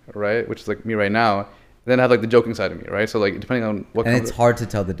me, right, which is like me right now. Then I have like the joking side of me, right? So like depending on what. And it's hard to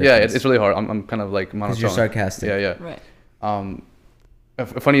tell the Yeah, difference. it's really hard. I'm kind of like monotone. Because you're sarcastic. Yeah. Right.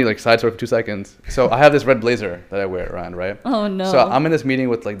 A funny like side story for 2 seconds. So I have this red blazer that I wear around, right? Oh no. So I'm in this meeting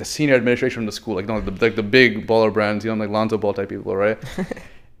with like the senior administration from the school, like the big baller brands, like Lonzo Ball type people, right?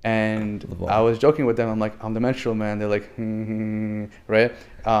 And I was joking with them. I'm like, I'm the menstrual man. They're like, right?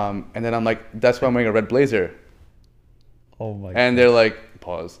 And then I'm like, that's why I'm wearing a red blazer. Oh my. And they're like,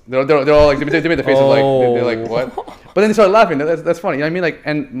 pause. They're all like, they made the face of like, they're like, what? But then they started laughing. That's funny. You know what I mean? Like,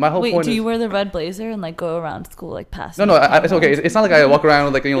 and my whole Wait, point do is, you wear the red blazer and like go around school like past? No, it's okay. It's not like I walk around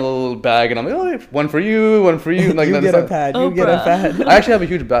with like a little bag and I'm like, oh, one for you, one for you. Like, You get a pad. You get a Oprah. pad. I actually have a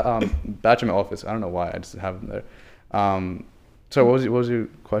huge batch in my office. I don't know why. I just have them there. So what was your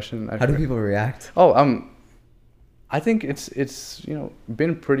question? How do people react? Oh, I think it's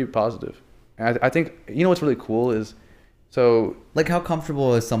been pretty positive. And I think what's really cool is, so Like, how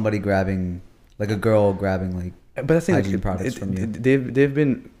comfortable is somebody grabbing, like a girl grabbing like but that's the thing, hygiene products from you? They've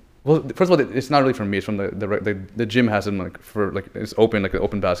been, well, first of all, it's not really from me. It's from the gym has them like for like, it's open, like an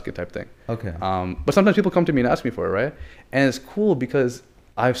open basket type thing. Okay. But sometimes people come to me and ask me for it, right? And it's cool because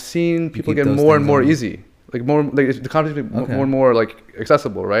I've seen people keep get those more and things more on. easy, like more like the conversation Okay. more and more like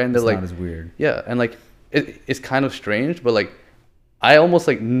accessible, right? And they're It's like, not as weird. yeah, and like it's kind of strange, but like I almost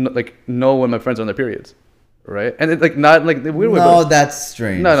like know when my friends are on their periods, right? And it's like not like the weird way. No, but that's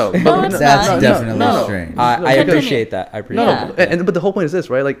strange. no, No, it's That's not. definitely No. strange. I Continue. appreciate that. I appreciate Yeah. that. but the whole point is this,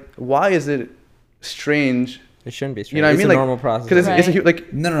 right? Like, why is it strange? It shouldn't be strange. You know what I mean? It's Like, a normal process. because it's a Right.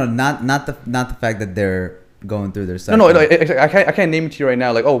 like. No, not the fact that they're going through their cycle. No, I can't name it to you right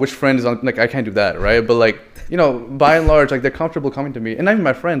now. Like, oh, which friend is on? Like, I can't do that, right? But like, by and large, like they're comfortable coming to me, and not even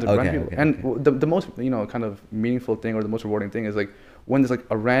my friends, like random people. And the most kind of meaningful thing or the most rewarding thing is like when there's like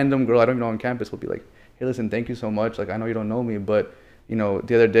a random girl I don't even know on campus will be like, hey, listen, thank you so much. Like, I know you don't know me, but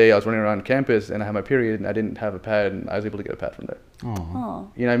the other day I was running around campus and I had my period and I didn't have a pad and I was able to get a pad from there. Aw.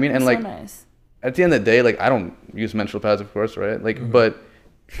 Oh, You know what I mean? And that's like so nice. at the end of the day, like I don't use menstrual pads, of course, right? Like, but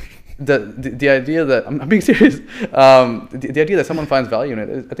the idea that I'm being serious. The idea that someone finds value in it,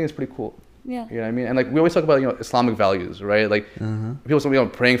 I think it's pretty cool. Yeah. You know what I mean? And like we always talk about Islamic values, right? Like people say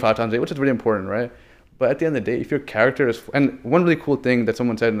praying 5 times a day, which is really important, right? But at the end of the day, if your character is, and one really cool thing that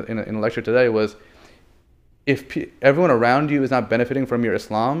someone said in a lecture today was, if everyone around you is not benefiting from your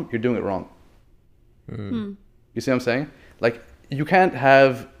Islam, you're doing it wrong. Hmm. You see what I'm saying? Like you can't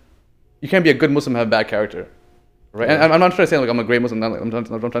be a good Muslim and have bad character, right? Yeah. And I'm not trying to say like I'm a great Muslim. I'm not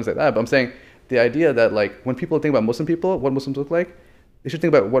trying to say that, but I'm saying the idea that like when people think about Muslim people, what Muslims look like, they should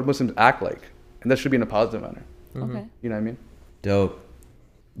think about what Muslims act like, and that should be in a positive manner. Okay. You know what I mean? Dope.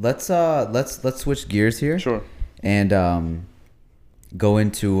 Let's switch gears here. Sure. And go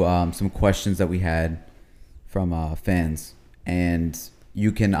into some questions that we had from fans, and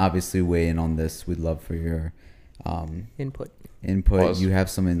you can obviously weigh in on this. We'd love for your Input. Pause. You have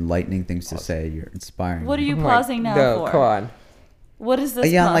some enlightening things to say. You're inspiring. What are you Oh my- pausing now no, for? come on. What is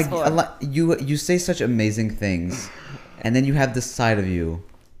this Yeah, pause like for? a lot, you say such amazing things, and then you have this side of you.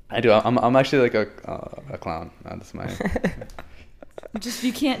 I do. I'm actually like a clown. That's my. Just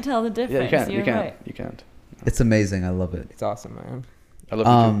you can't tell the Yeah, difference. you can't. You're You can't. right. You can't. It's amazing. I love it. It's awesome, man. I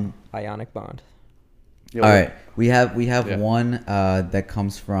love you Ionic bond. too. Yo, All right, we have Yeah. one that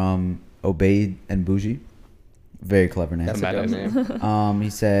comes from Obeid and Bougie. Very clever name. That's a Mad dope nice. name. He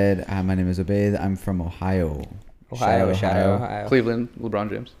said, "Hi, my name is Obeid. I'm from Ohio. Ohio, Shout out Ohio. Cleveland, LeBron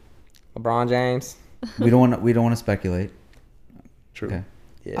James. LeBron James. We don't want to speculate. True. Okay.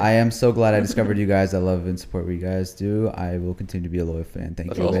 Yeah. I am so glad I discovered you guys. I love and support what you guys do. I will continue to be a loyal fan. Thank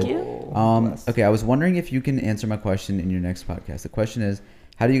That's you. awesome. Thank Obeid. you. Blessed. Okay, I was wondering if you can answer my question in your next podcast. The question is,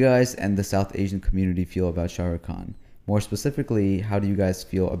 how do you guys and the South Asian community feel about Shah Rukh Khan? More specifically, how do you guys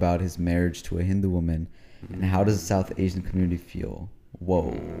feel about his marriage to a Hindu woman? And how does the South Asian community feel?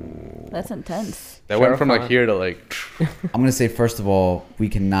 Whoa. That's intense. That went Shah from Rukh like Khan. here to like. I'm going to say, first of all, we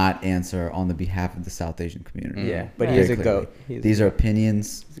cannot answer on the behalf of the South Asian community. Yeah, but Right. he is Very a clearly. goat. He is These a are goat.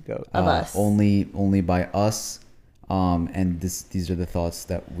 opinions He's a goat. Of us. only by us. And these are the thoughts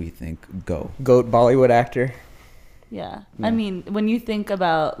that we think go. Goat Bollywood actor. Yeah. Yeah. I mean, when you think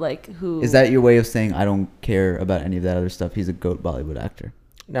about like who Is that your way of saying I don't care about any of that other stuff? He's a GOAT Bollywood actor.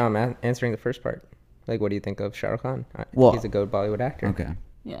 No, I'm answering the first part. Like, what do you think of Shah Rukh Khan? Well- He's a goat Bollywood actor. Okay.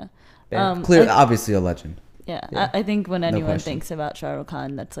 Yeah. Bam. Clear, I- obviously a legend. Yeah, Yeah. I think when anyone question. thinks about Shah Rukh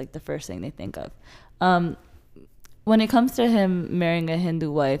Khan, that's like the first thing they think of. When it comes to him marrying a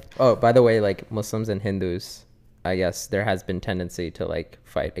Hindu wife, Oh, by the way, like Muslims and Hindus, I guess there has been tendency to like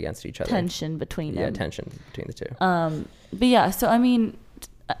fight against each other. tension between Yeah, them. tension between the two. But yeah, so I mean,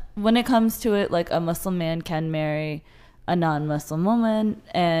 when it comes to it, like a Muslim man can marry a non-Muslim woman,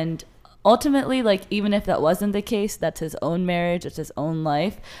 and ultimately, like even if that wasn't the case, that's his own marriage, it's his own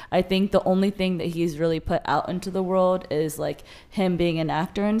life. I think the only thing that he's really put out into the world is like him being an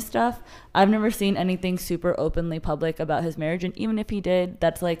actor and stuff. I've never seen anything super openly public about his marriage, and even if he did,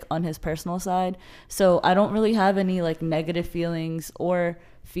 that's like on his personal side. So I don't really have any like negative feelings or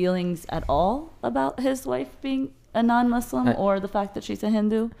feelings at all about his wife being a non-Muslim or the fact that she's a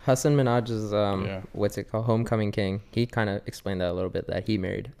Hindu. Hassan Minhaj's Yeah. what's it called, Homecoming King. He kind of explained that a little bit, that he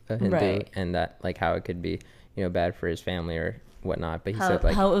married a Hindu Right. and that like how it could be, you know, bad for his family or whatnot. But he How, said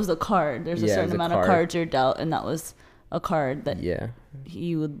like, how it was a card. There's a Yeah, it certain was a amount of card. cards you're dealt, and that was a card that yeah.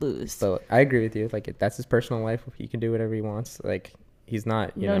 you would lose. So I agree with you. Like that's his personal life. He can do whatever he wants. Like he's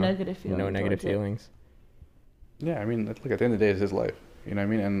not, you No know, negative feeling no negative towards it. feelings. Yeah, I mean, look, at the end of the day, it's his life. You know what I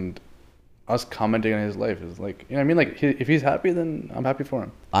mean? And us commenting on his life is like, you know what I mean? Like, if he's happy, then I'm happy for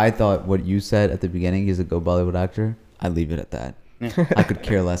him. I thought what you said at the beginning, he's a GOAT Bollywood actor. I leave it at that. I could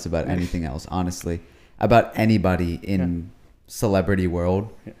care less about anything else, honestly. About anybody in celebrity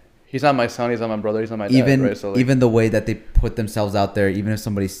world. He's not my son. He's not my brother. He's not my dad. Even Right? So, like, even the way that they put themselves out there, even if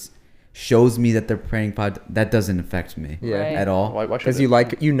somebody shows me that they're praying pod, that doesn't affect me Yeah. Right. at all. why should Because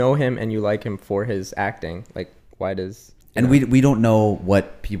it? you know him and you like him for his acting. Like why does And we don't know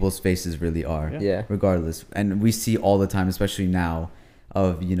what people's faces really are. Yeah. Regardless, and we see all the time, especially now,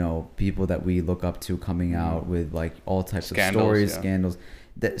 of people that we look up to coming out with like all types Scandals, of stories, yeah. scandals.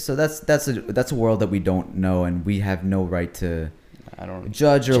 So that's a world that we don't know, and we have no right to I don't.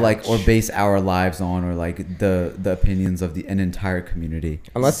 judge or base our lives on, or like the opinions of an entire community.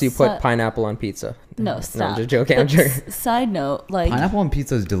 unless you put Sa- pineapple on pizza. No, I'm stop. just joking. I'm But joking. Side note, like Pineapple on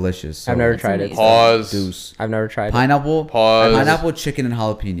pizza is delicious. So I've never It's tried it. amazing. Pause. Deuce. I've never tried it. Pineapple. Pause. Pineapple, chicken, and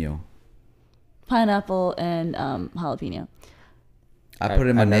jalapeno. pineapple and jalapeno. I put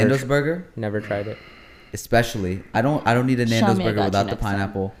it in my I've never Nando's tr- burger, Never tried it. especially. I don't need a Show Nando's me, I burger got you without the next time.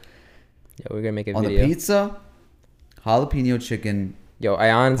 pineapple. Yeah, we're gonna make a On video. the pizza, jalapeno chicken. Yo,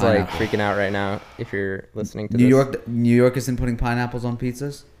 Ion's like Pineapple. freaking out right now. If you're listening to New this. York isn't putting pineapples on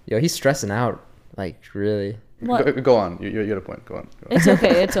pizzas. Yo, he's stressing out. Like, really. What? Go on. You had a point. Go on. It's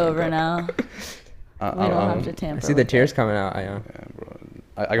okay. It's over now. We I don't have to tamper. I see the with tears it. coming out. Yeah, bro.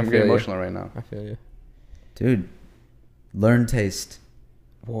 I'm feel getting you. emotional right now. I feel you. Dude, learn taste.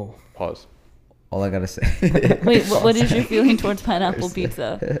 Whoa. Pause. All I gotta say. Wait, what is your feeling towards pineapple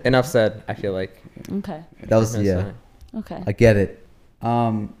pizza? Enough said. I feel like. Okay. That was That's yeah. fine. Okay. I get it.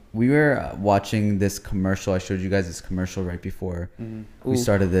 We were watching this commercial. I showed you guys this commercial right before we Ooh.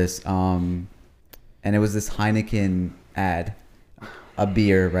 started this. And it was this Heineken ad, a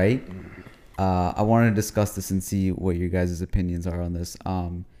beer, right? I wanted to discuss this and see what your guys' opinions are on this.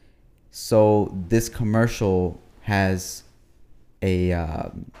 So this commercial has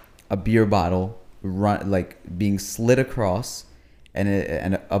a beer bottle being slid across,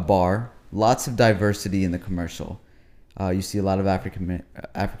 and a bar. Lots of diversity in the commercial. You see a lot of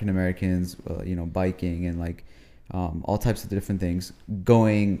African Americans, biking and all types of different things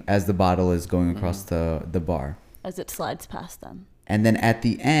going as the bottle is going across the bar. As it slides past them. And then at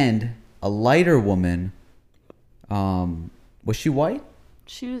the end, a lighter woman. Was she white?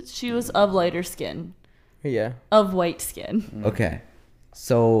 She was of lighter skin, Yeah. of white skin. Okay,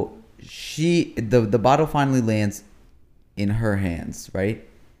 so the bottle finally lands in her hands, right?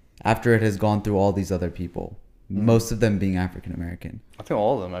 After it has gone through all these other people, most of them being African American. I think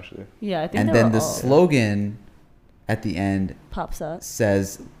all of them actually. Yeah, I think And they then were the all slogan at the end pops up.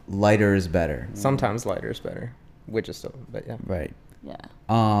 says lighter is better. Sometimes lighter is better. Which is still, but yeah. Right.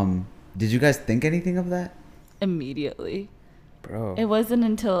 Yeah. Did you guys think anything of that? Immediately. Bro. It wasn't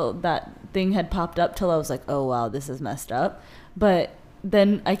until that thing had popped up till I was like, oh wow, this is messed up. But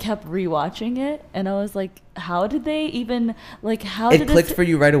then I kept rewatching it and I was like, how did they even how It did clicked this for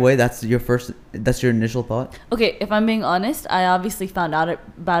you right away. That's your initial thought. Okay, if I'm being honest, I obviously found out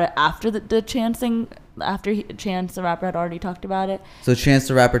about it after the Chance thing, after Chance the rapper had already talked about it. So Chance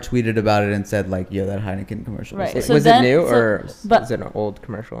the Rapper tweeted about it and said yo, that Heineken commercial. Right, Was so was then- it new so- or but- is it an old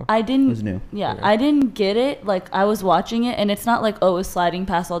commercial? I didn't. It was new. Yeah, Yeah. I didn't get it. I was watching it, and it's not like, oh, it was sliding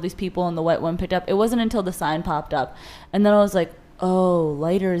past all these people, and the white one picked up. It wasn't until the sign popped up, and then I was like, oh,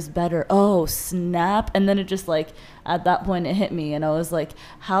 lighter is better. Oh, snap! And then it just at that point it hit me, and I was like,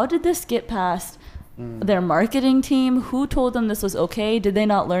 how did this get past their marketing team? Who told them this was okay? Did they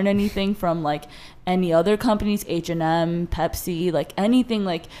not learn anything from any other companies, H&M, Pepsi,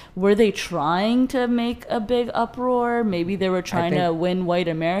 anything? Were they trying to make a big uproar? Maybe they were trying to win white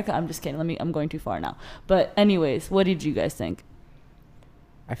America. I'm just kidding. I'm going too far now. But anyways, what did you guys think?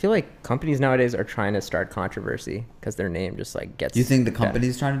 I feel like companies nowadays are trying to start controversy because their name just gets. Do you think the bad.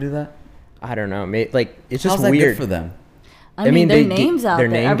 company's trying to do that? I don't know. It's just How's that weird good for them? I mean, their they name's out their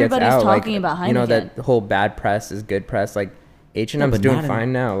there. name gets Everybody's out, talking about Heineken. You know that whole bad press is good press. H&M's but doing not in-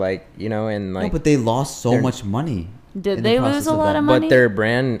 fine now. And No, but they lost so they're- much money. Did in the they process lose a lot that. of money? But their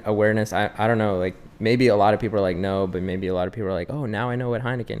brand awareness, I don't know. Maybe a lot of people are like, no, but maybe a lot of people are like, oh, now I know what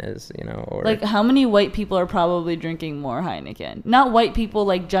Heineken is. Or how many white people are probably drinking more Heineken? Not white people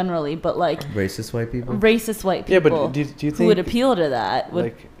Racist generally, but white people? racist white Yeah, people. but do you who would think, appeal to that?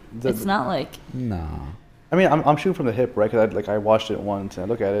 It's not No. I mean, I'm shooting from the hip, right? Because I watched it once and I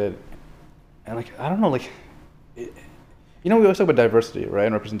look at it, and I don't know, we always talk about diversity, right,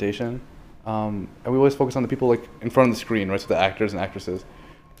 and representation, and we always focus on the people in front of the screen, right? So the actors and actresses,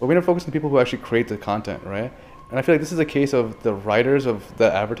 but we never focus on the people who actually create the content, right? And I feel like this is a case of the writers of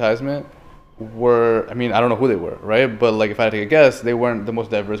the advertisement were, I mean, I don't know who they were, right? But if I had to take a guess, they weren't the most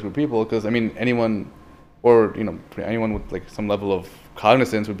diverse group of people, because anyone, or anyone with some level of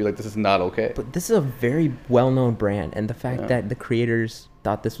cognizance would be this is not okay. But this is a very well-known brand, and the fact Yeah. that the creators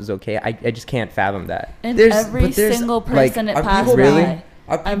thought this was okay, I just can't fathom that. and There's- every but there's, single person it are passed people really- by,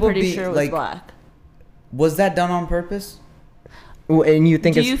 Are I'm people pretty sure it was black. Was that done on purpose? Well, and you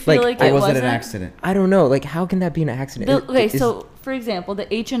think Do it's you feel like Or it was it wasn't? an accident? I don't know. How can that be an accident? Okay, so for example,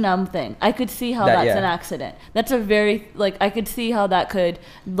 the H&M thing, I could see how That- that's yeah. an accident. That's a very I could see how that could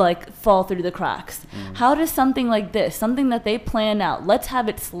fall through the cracks. How does something like this, something that they plan out, let's have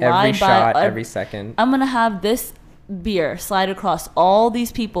it slide every by shot, every second. I'm gonna have this beer slide across all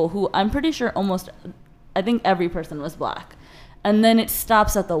these people who I'm pretty sure I think every person was black, and then it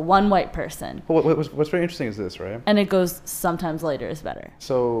stops at the one white person, But what's very interesting is this, right? and it goes sometimes later is better.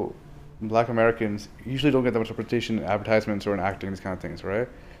 So, Black Americans usually don't get that much representation in advertisements or in acting, these kind of things, right?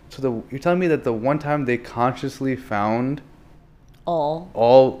 So you're telling me that the one time they consciously found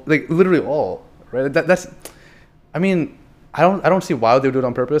all, literally all, right? That's, I mean, I don't see why they would do it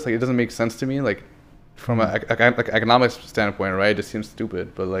on purpose. It doesn't make sense to me. From an economics standpoint, right? It just seems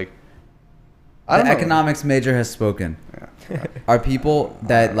stupid. But I don't The know. economics major has spoken. Yeah. Are people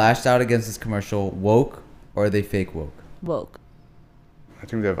that lashed out against this commercial woke, or are they fake woke? Woke. I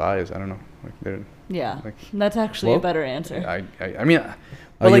think they have eyes. I don't know. Like they're Yeah, like that's actually Well, a better answer. I mean, Oh,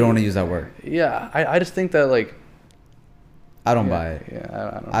 but you like, don't want to use that word. yeah. I just think that like I don't yeah, buy it. Yeah,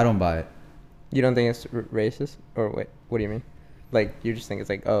 I don't know. I don't buy it. You don't think it's racist, or wait, what do you mean? Like you just think it's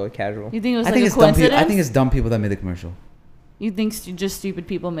like, oh, casual. You think it was I like think a it's dumb. coincidence? I think it's dumb people that made the commercial. You think just stupid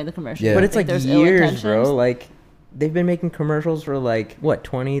people made the commercial? Yeah. But You it's think like there's ill years, intentions? bro. Like they've been making commercials for like what,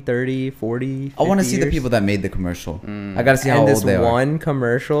 20, 30, 40, 50 I want to see the years? people that made the commercial. Mm. I gotta see how and old this they are. one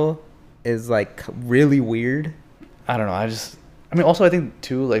commercial is like really weird. I don't know. I mean, also I think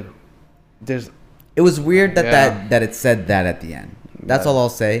too like there's It was weird that Yeah. that it said that at the end. That's Yeah. all I'll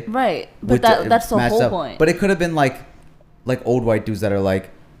say. Right, but Which, that's the matched whole up. point. But it could have been like old white dudes that are like,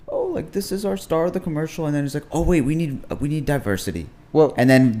 oh, like this is our star of the commercial, and then it's like, oh wait, we need diversity. Well, And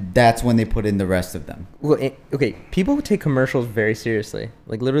then that's when they put in the rest of them. okay, people take commercials very seriously.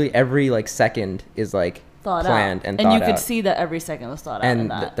 Like literally every like second is like thought planned out, and and thought you could out. see that every second was thought out. in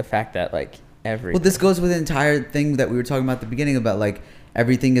And that. the fact that like every Well, this goes with the entire thing that we were talking about at the beginning about like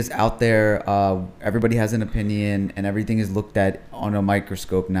everything is out there. Everybody has an opinion, and everything is looked at on a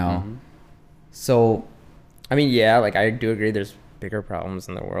microscope now. Mhm. So I mean, yeah, like I do agree. There's bigger problems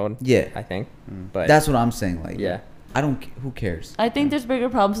in the world. Yeah. I think. Mm. But that's what I'm saying. Like, yeah, I don't. Who cares? I think there's bigger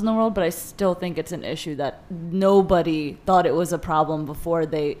problems in the world, but I still think it's an issue that nobody thought it was a problem before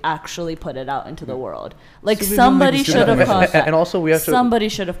they actually put it out into the world. Like So maybe somebody we'll make should have stupid caught that. And also we have to Somebody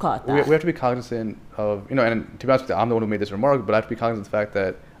should have caught we that. have to be cognizant of and to be honest with you, I'm the one who made this remark, but I have to be cognizant of the fact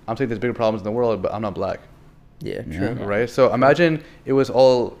that I'm saying there's bigger problems in the world, but I'm not black. yeah, Yeah. true. Yeah. Right? So imagine it was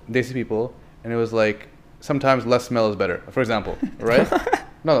all Desi people, and it was like sometimes less smell is better, for example, right?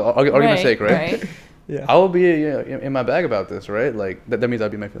 No, argument's sake, right? Yeah. I will be in my bag about this, right? Like that means I'll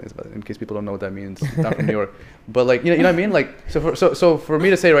be my feelings about it. In case people don't know what that means, I'm from New York, but like you know what I mean. Like so for me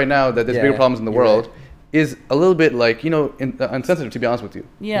to say right now that there's Yeah, bigger problems in the you're world right. is a little bit like insensitive, to be honest with you.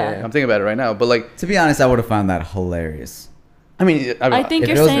 Yeah. Yeah. I'm thinking about it right now, but like To be honest, I would have found that hilarious. I mean I think If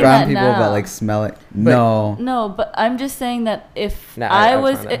you're it was saying brown that people now. that like smell it, no. No, but I'm just saying that if Nah, I I would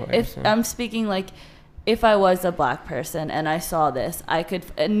was, find that hilarious, if yeah. I'm speaking like, if I was a black person and I saw this, I could,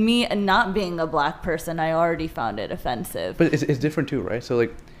 and me not being a black person, I already found it offensive. But it's different too, right? So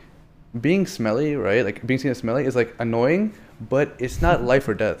like being smelly, right? Like being seen as smelly is like annoying, but it's not life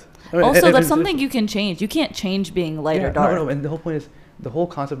or death. I mean, Also, and- that's and- something you can change. You can't change being light yeah, or dark. No, and the whole point is the whole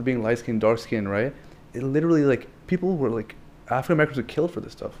concept of being light skin, dark skin, right? It literally like people were like African Americans were killed for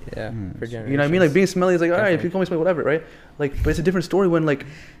this stuff. Yeah, Hmm. for You know what I mean? Like generations. being smelly is like, all right, if Definitely. you call me smelly, whatever, right? Like, but it's a different story when like,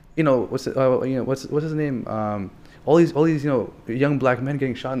 what's his name? All these young black men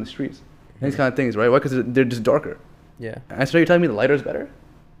getting shot in the streets, and these kind of things, right? Why? Because they're just darker. Yeah, And so you're telling me the lighter is better?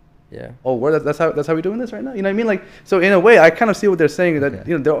 yeah. Oh, that's how we're doing this right now. You know what I mean? Like, so in a way, I kind of see what they're saying that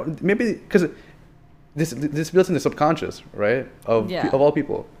Okay. maybe because this builds in the subconscious, right? Yeah. Of all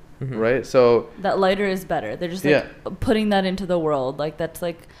people, Mhm. right? So That lighter is better. They're just like putting that into the world. Like that's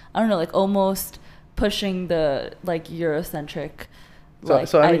like, I don't know, like almost pushing the like Eurocentric like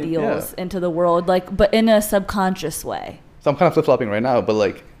So, I mean, ideals yeah. into the world, like but in a subconscious way. I'm kind of flip flopping right now, but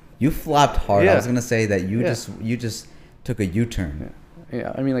like, You flopped hard. I Yeah. was gonna say that you Yeah. just took a U-turn.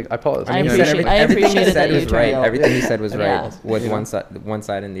 yeah, I mean, like I apologize. I You know, appreciate- I everything he appreciated said that was you right. tried. Everything he said was right Yeah. with Yeah. one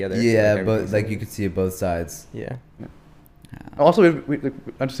side and the other. Yeah, Like, but everything like said- you could see it both sides. Yeah. Also,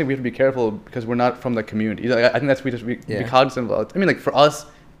 I'm just saying we have to be careful because we're not from the community. I think that's we just be Yeah. cognizant of. I mean, like for us,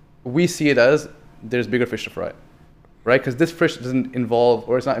 we see it as there's bigger fish to fry, right? Because this fish doesn't involve,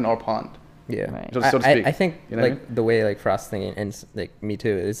 or it's not in our pond. Yeah. Right. So to speak. I think You know what I like the way like Frost thinking and like me too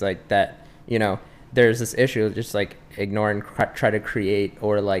is like that, there's this issue of just like ignore and try to create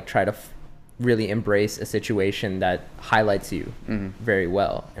or like try to really embrace a situation that highlights you Mhm. very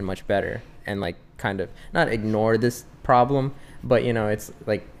well and much better, and like kind of not ignore this problem, but it's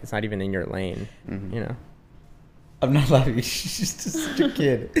like it's not even in your lane. Mhm. I'm not laughing. She's just such a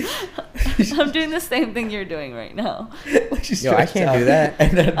kid. I'm doing the same thing you're doing right now. She's Yo, I stretched can't do out that.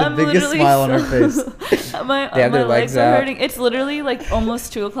 and had the I'm biggest literally smile on her so- face. my They have my their legs legs are out. hurting. It's literally like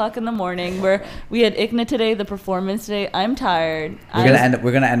almost 2:00 in the morning. Where we had ICNA today, the performance today. I'm tired.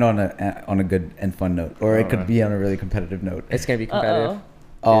 We're gonna end on a good and fun note, or it could Alright. be on a really competitive note. It's gonna be competitive.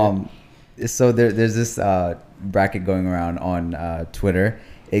 Uh-oh. So there's this bracket going around on Twitter.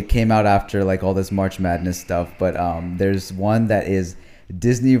 It came out after like all this March Madness stuff, but there's one that is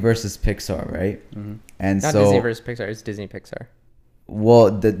Disney versus Pixar, right? Mhm. And Not so Disney versus Pixar. It's Disney Pixar. well,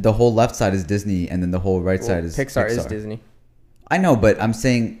 the whole left side is Disney, and then the whole right side is Pixar is Disney. I know, but I'm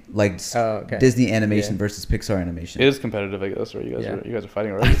saying like Oh, okay. Disney animation Yeah. versus Pixar animation. It is competitive, I guess, right? Yeah. You guys are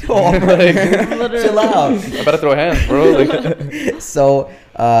fighting already. Oh, Literally. chill out. I better throw hands, bro. Like, So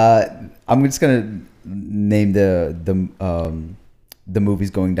I'm just gonna name the the movies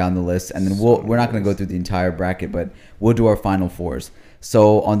going down the list, and then we're not going to go through the entire bracket, but we'll do our final fours.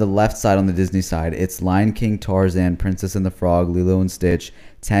 So on the left side, on the Disney side, it's Lion King, Tarzan, Princess and the Frog, Lilo and Stitch,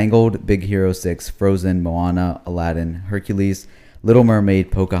 Tangled, Big Hero 6, Frozen, Moana, Aladdin, Hercules, Little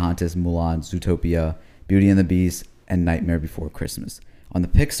Mermaid, Pocahontas, Mulan, Zootopia, Beauty and the Beast, and Nightmare Before Christmas. On the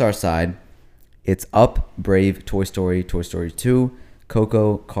Pixar side, it's Up, Brave, Toy Story, Toy Story 2,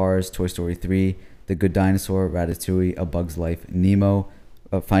 Coco, Cars, Toy Story 3, The Good Dinosaur, Ratatouille, A Bug's Life, Nemo,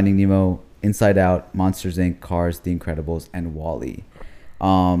 Finding Nemo, Inside Out, Monsters Inc., Cars, The Incredibles, and WALL-E.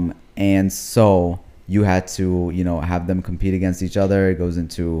 And so you had to, have them compete against each other. It goes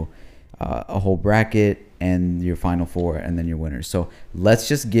into a whole bracket and your final four and then your winners. So let's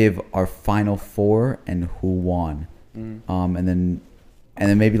just give our final four and who won. And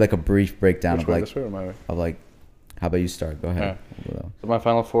then maybe like a brief breakdown Which of way, like, this way or my way? how about you start? Go ahead. So my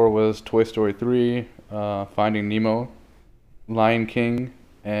final four was Toy Story 3, Finding Nemo, Lion King,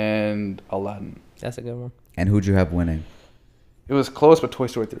 and Aladdin. That's a good one. And who'd you have winning? It was close, but Toy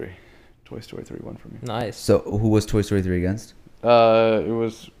Story 3. Toy Story 3 won for me. Nice. So who was Toy Story 3 against? It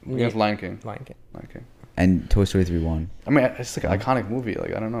was against Lion King. Lion King. Lion King. And Toy Story 3 won. I mean, it's like an iconic movie.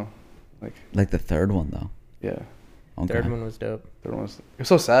 Like, I don't know. Like the third one though. Yeah. Okay. Third one was dope. Third one was. It was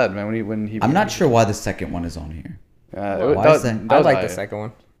so sad, man. When he. I'm not sure why the second one is on here. Why is that? I was like aight. the second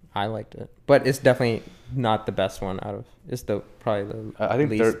one. I liked it, but it's definitely not the best one out of. It's probably the I think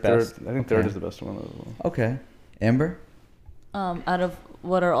least third. best. I think third Okay. is the best one as well. Okay. Amber? Out of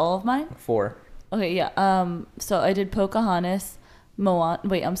what are all of mine? 4. Okay, yeah. So I did Pocahontas, Moana.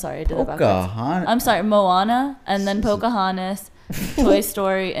 Wait, I'm sorry, I did it backwards. Pocahontas. I'm sorry, Moana, and then Pocahontas, Toy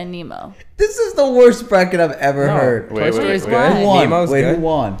Story, and Nemo. This is the worst bracket I've ever heard. Wait, Toy wait, Story wait, is wait. good. Who won? Nemo's Wait, good. who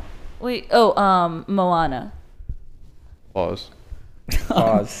won? Wait, Moana. Pause.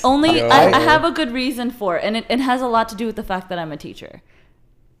 Pause. Only Yo. I have a good reason for it, and it has a lot to do with the fact that I'm a teacher.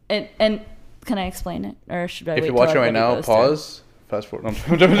 And can I explain it, or should I? If wait you're till watching right everybody now, goes through? pause. Fast forward.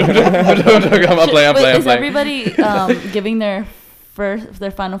 I'm joking. I'm playing. Is everybody giving their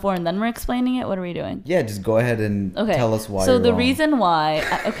final four and then we're explaining it? What are we doing? Yeah, just go ahead and Okay. tell us why. So you're the wrong. reason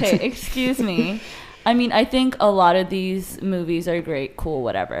why, okay, excuse me. I mean, I think a lot of these movies are great, cool,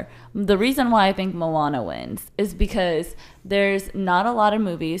 whatever. The reason why I think Moana wins is because there's not a lot of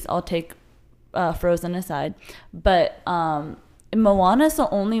movies. I'll take Frozen aside, but Moana's the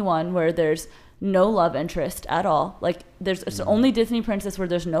only one where there's no love interest at all. Like it's the only Disney princess where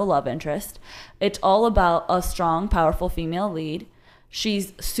there's no love interest. It's all about a strong, powerful female lead.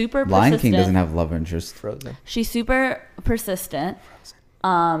 She's super persistent. Lion King doesn't have love interest. Frozen. She's super persistent.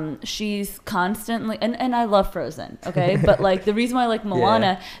 She's constantly and I love Frozen, okay? But like the reason why I like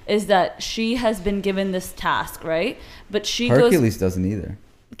Moana is that she has been given this task, right? But she Hercules doesn't either.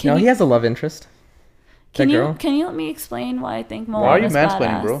 Can No, you, he has a love interest. can that you girl? can you let me explain why I think Why are you Moana's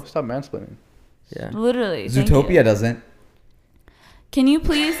mansplaining, badass? bro? Stop mansplaining. Yeah. Literally. thank you. Zootopia doesn't. Can you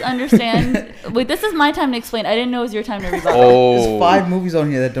please understand? Wait, this is my time to explain. I didn't know it was your time to rebuttal. Oh. There's 5 movies on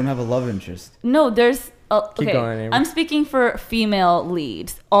here that don't have a love interest. No, there's Keep okay. going, Amber. I'm speaking for female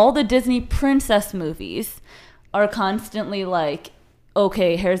leads. All the Disney princess movies are constantly like,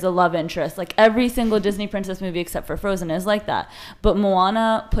 okay, here's a love interest. Like every single Disney princess movie except for Frozen is like that. But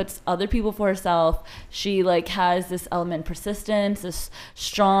Moana puts other people for herself. She like has this element of persistence, this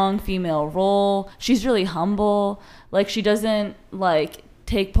strong female role. She's really humble. Like she doesn't like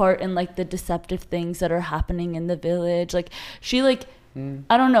take part in like the deceptive things that are happening in the village. Like she like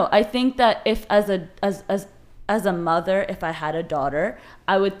I don't know. I think that if as a mother, if I had a daughter,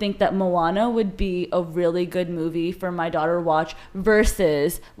 I would think that Moana would be a really good movie for my daughter to watch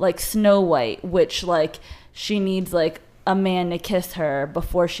versus like Snow White, which like she needs like a man to kiss her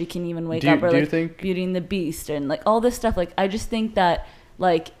before she can even wake up, or do you like think- Beauty and the Beast and like all this stuff. Like I just think that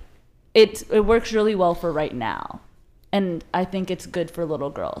like it works really well for right now. And I think it's good for little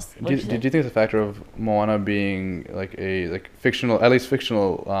girls. Do you think it's a factor of Moana being like a fictional, at least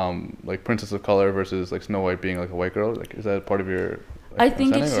fictional, like princess of color versus like Snow White being like a white girl? Like, is that part of your? I think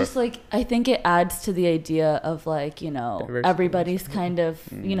it's understanding, or- just like I think it adds to the idea of like, you know, Diversity. everybody's kind of,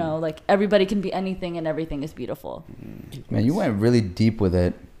 you know, like everybody can be anything and everything is beautiful. Man, you went really deep with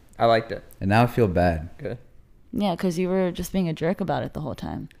it, I liked it. and now I feel bad. Good. Yeah, because you were just being a jerk about it the whole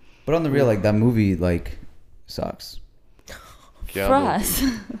time. But on the real, like that movie, like sucks. Yeah, For but- us.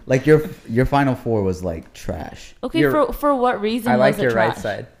 Like your final four was like trash. Okay, You're- for what reason I like was it your right trash?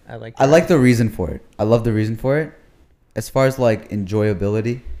 side. I like. I like the reason for it. I love the reason for it. As far as like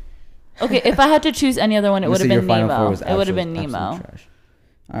enjoyability, Okay, if I had to choose any other one, it I'm would have gonna say been your final four Nemo. was It would have been absolute Nemo. trash.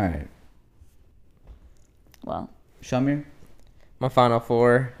 All right, Well, Shamir. My final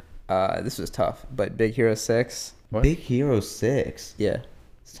four. This was tough, but Big Hero 6. What? Big Hero 6. Yeah.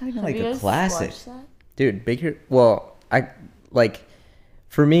 It's not even Have like you a guys classic. watched that? Dude, Big Hero. Well,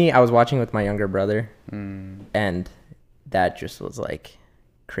 for me, I was watching with my younger brother, and that just was like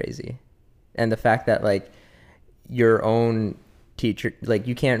crazy. And the fact that like your own teacher, like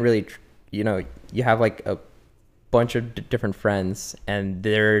you can't really, you have like a bunch of different friends, and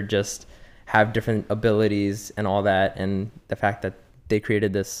they're just have different abilities and all that, and the fact that they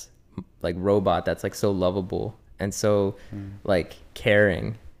created this like robot that's like so lovable and so like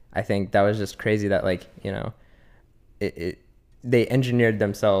caring. I think that was just crazy that like, they engineered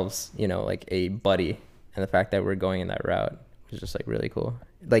themselves, like a buddy, and the fact that we're going in that route was just like really cool.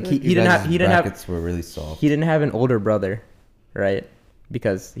 Like he didn't have brackets were really soft. he didn't have an older brother, right?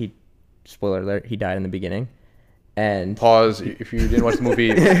 Because spoiler alert, he died in the beginning. And Pause. If you didn't watch the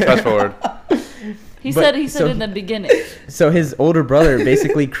movie, fast forward. He But- said so- in the beginning. so his older brother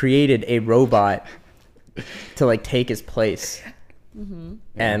basically created a robot to like take his place.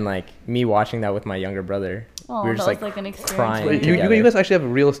 And like me watching that with my younger brother, Oh, we were that just was like like an experience crying for You, together. you guys actually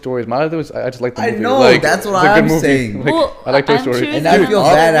have real stories. My other was I just like the I movie. know, Like, that's what it's a good I'm movie. saying. Like, Well, I like Toy I'm Story. choosing And I feel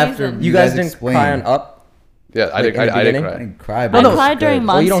all bad the after reasons. you guys didn't explained. cry on Up? Yeah, I Like, did. in the I did beginning? I cry. didn't cry, I but it was cried during good.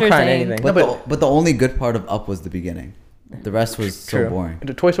 Well, you don't Monsters, cry in Inc. anything. But the only good part of Up was the beginning. The rest was so True. boring.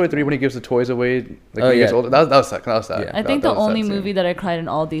 The Toy Story 3 when he gives the toys away, like Oh, when he gets yeah. older. That was sad. That was sad. Yeah. I That- think that the was a sad only scene. movie that I cried in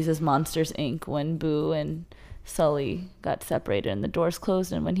all these is Monsters Inc. when Boo and Sully got separated and the doors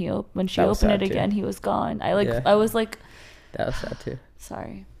closed, and when she That opened was it sad, too. again, he was gone. Yeah. I was like, That was sad too.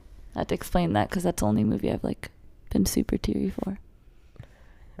 sorry, I had to explain that because that's the only movie I've like been super teary for.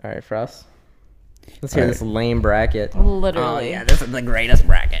 All right, for us. Let's hear All this lame bracket. Literally. Oh yeah, this is the greatest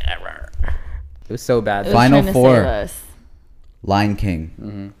bracket ever. It was so bad. It was Final trying to four. save us. Lion King,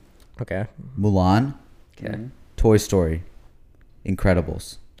 Mm-hmm. Okay. Mulan, Okay. Toy Story,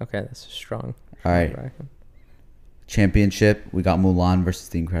 Incredibles. Okay, that's strong. All right. Championship, we got Mulan versus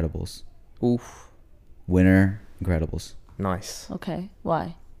the Incredibles. Oof. Winner, Incredibles. Nice. Okay,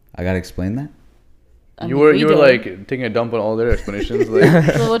 why? I gotta explain that. I You mean, were we you were did. like taking a dump on all their explanations.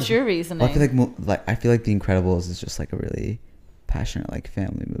 Like, So what's your Well, reasoning? I feel like the Incredibles is just like a really passionate like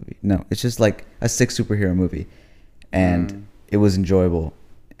family movie. No, it's just like a 6 superhero movie, and it was enjoyable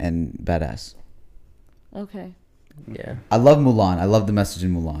and badass. Okay. Yeah. I love Mulan. I love the message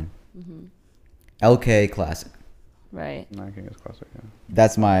in Mulan. LK classic. Right. Lion King is classic. Yeah.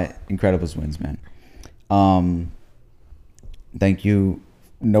 That's my Incredibles wins, man. Thank you,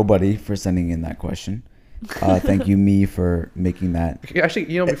 nobody, for sending in that question. Thank you, me, for making that. Okay, actually,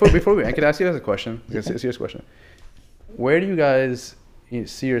 before we, I could ask you guys a question. It's a serious question. Where do you guys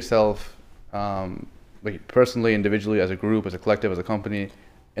see yourself, like personally, individually, as a group, as a collective, as a company,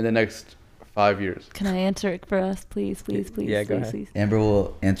 in the next 5 years? Can I answer it for us, please, please, please, Yeah, go please, ahead. please? Amber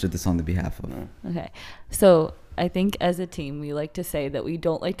will answer this on the behalf of. Okay. So I think as a team, we like to say that we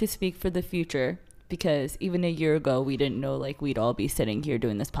don't like to speak for the future because even a year ago, we didn't know like we'd all be sitting here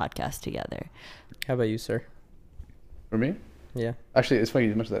doing this podcast together. How about you, sir? For me, Yeah. actually, it's funny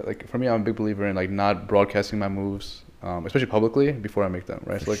you mentioned that. Like for me, I'm a big believer in like not broadcasting my moves, especially publicly, before I make them.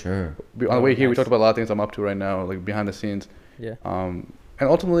 Right. So, like, Sure. on the way here, we Nice. talked about a lot of things I'm up to right now, like behind the scenes. Yeah. And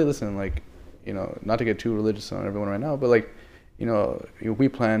ultimately, listen, like, not to get too religious on everyone right now, but like, we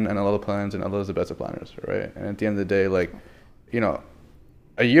plan and Allah plans and Allah is the best of planners, right? And at the end of the day, like,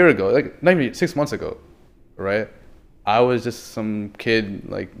 a year ago, like not even 6 months ago, right? I was just some kid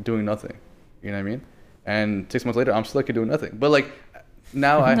like doing nothing, you know what I mean? And 6 months later, I'm still a kid doing nothing. But like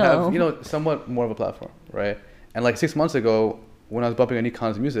now I have, somewhat more of a platform, right? And like 6 months ago, when I was bumping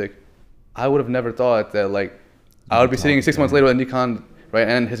Anikon's music, I would have never thought that like I would be sitting 6 months later with Anikon, right?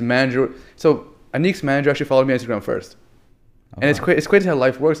 And his manager. So Anik's manager actually followed me on Instagram first. And it's crazy how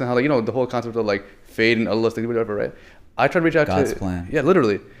life works and how like the whole concept of like fate and Allah, like, whatever, right? I tried to reach out God's to plan. Yeah,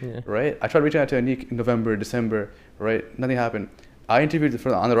 literally, Yeah. right? I tried reaching out to Anik in November, December, right? Nothing happened. I interviewed for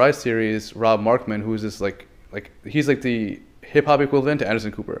the On the Rise series Rob Markman, who's this like he's like the hip hop equivalent to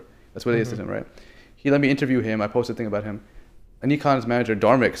Anderson Cooper. That's what they assist him, right? He let me interview him. I posted a thing about him. Anikon's manager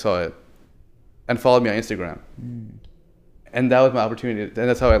Dharmik saw it and followed me on Instagram, and that was my opportunity. And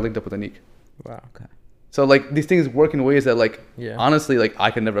that's how I linked up with Anik. Wow. Okay. So like these things work in ways that like Yeah. honestly like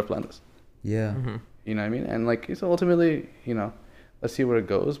I could never have planned this. Yeah. You know what I mean? And like so ultimately, let's see where it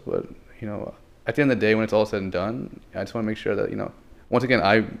goes. But at the end of the day, when it's all said and done, I just want to make sure that once again,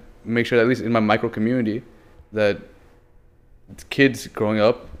 I make sure that at least in my micro community, that kids growing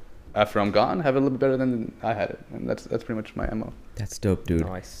up after I'm gone have it a little bit better than I had it, and that's pretty much my MO. That's dope, dude.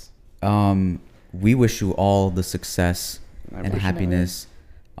 Nice. We wish you all the success I and appreciate happiness,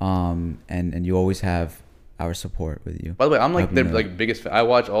 and you always have our support with you. By the way, I'm like Hope you their know like biggest fan. I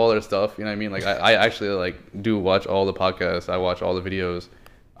watch all their stuff. You know what I mean? Like I actually like do watch all the podcasts. I watch all the videos.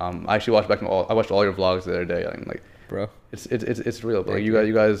 I actually watched I watched all your vlogs the other day. And like, Bro. it's real. But like, Thank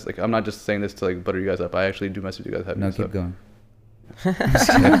you guys like, I'm not just saying this to like butter you guys up. I actually do message you guys. Heavy, No, so. keep going. no,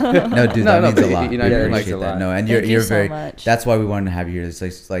 dude, No, that means but a lot. you know, We I mean, like, appreciate a that. lot. No, and Thank you you're so very. much. That's why we wanted to have you here.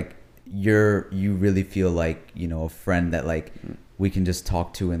 It's like you really feel like, you know, a friend that like we can just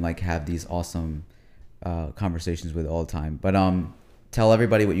talk to and like have these awesome conversations with all the time. But tell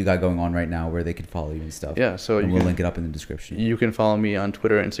everybody what you got going on right now, where they can follow you and stuff. Yeah, so and you we'll can- link it up in the description. You can follow me on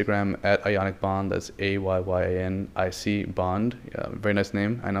Twitter and Instagram at Ionic Bond. That's AYYANIC Bond. Yeah, very nice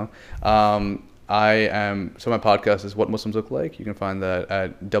name, I know. So my podcast is What Muslims Look Like. You can find that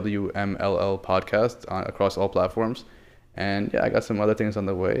at WMLL Podcast across all platforms. And yeah, I got some other things on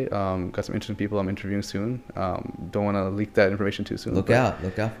the way. Got some interesting people I'm interviewing soon. Don't want to leak that information too soon. Look but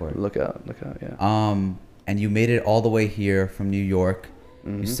out for it. Look out, yeah. And you made it all the way here from New York.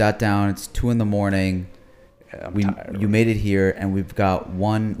 You sat down. It's 2 a.m. Yeah, I'm tired. You made it here, and we've got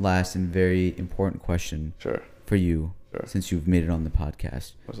one last and very important question Sure. for you, Sure. since you've made it on the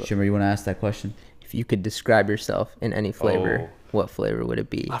podcast. What's up? Shimmer, you want to ask that question? If you could describe yourself in any flavor, Oh. what flavor would it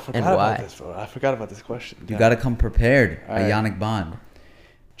be I forgot and about why? this, bro. I forgot about this question. You Damn. got to come prepared. All right. Ionic Bond.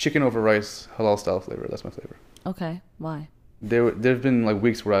 Chicken over rice, halal style flavor. That's my flavor. Okay. Why? There've been like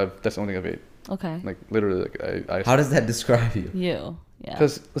weeks where that's the only thing I've ate. Okay. Like literally, like I How does that describe you? You. Yeah.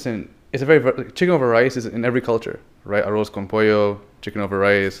 Because listen, it's a very chicken over rice is in every culture, right? Arroz con pollo, chicken over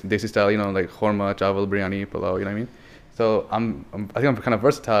rice, desi style, you know, like korma, chawal, biryani, pulao. You know what I mean? So I think I'm kind of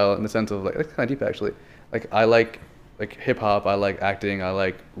versatile in the sense of like that's kind of deep actually. Like I like hip hop, I like acting, I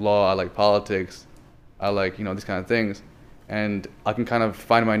like law, I like politics, I like these kind of things, and I can kind of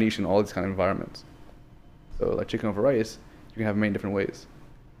find my niche in all these kind of environments. So like chicken over rice, you can have many different ways,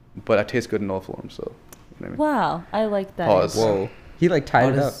 but I taste good in all forms. So you know what I mean? Wow. I like that. Pause. answer. Whoa. He like How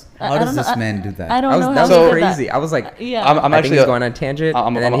tied it up. does, I how does don't know, this man do that? I don't know That how was he did crazy. that. I was like, Yeah. I'm I think actually he's going on tangent.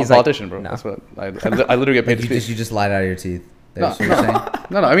 I'm and then a he's politician, like, bro. no. That's what I literally get paid Like to you speak. just lied out of your teeth. No, That's what you're saying?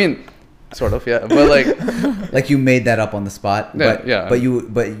 no, I mean, sort of, yeah. But like, Like you made that up on the spot. Yeah, But, yeah.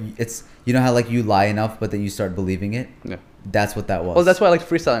 But it's, you know how like you lie enough, but then you start believing it? yeah. That's what that was. Well, that's why I like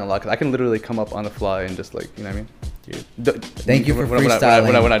freestyling a lot, because I can literally come up on the fly and just like, you know what I mean? Thank you for We're not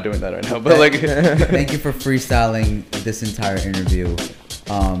freestyling. we're not doing that right now, but like, Thank you for freestyling this entire interview,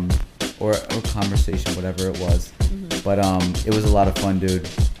 or conversation, whatever it was. But it was a lot of fun, dude.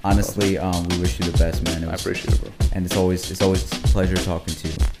 Honestly, we wish you the best, man. It I was- appreciate it, bro. And it's always a pleasure talking to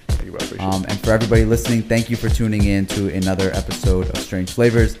you. Thank you, bro. I appreciate it. And for everybody listening, thank you for tuning in to another episode of Strange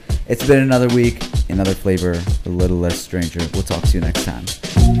Flavors. It's been another week, another flavor, a little less stranger. We'll talk to you next time.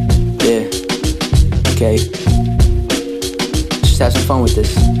 Yeah. Okay. Just have some fun with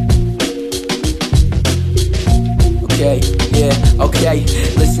this. Okay, yeah, okay.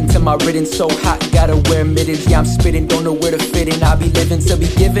 Listen to my written, so hot, gotta wear mittens. Yeah, I'm spitting, don't know where to fit in. I be living to be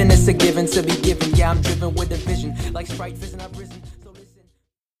given, it's a given to be given. Yeah, I'm driven with a vision, like Sprite fizzing up.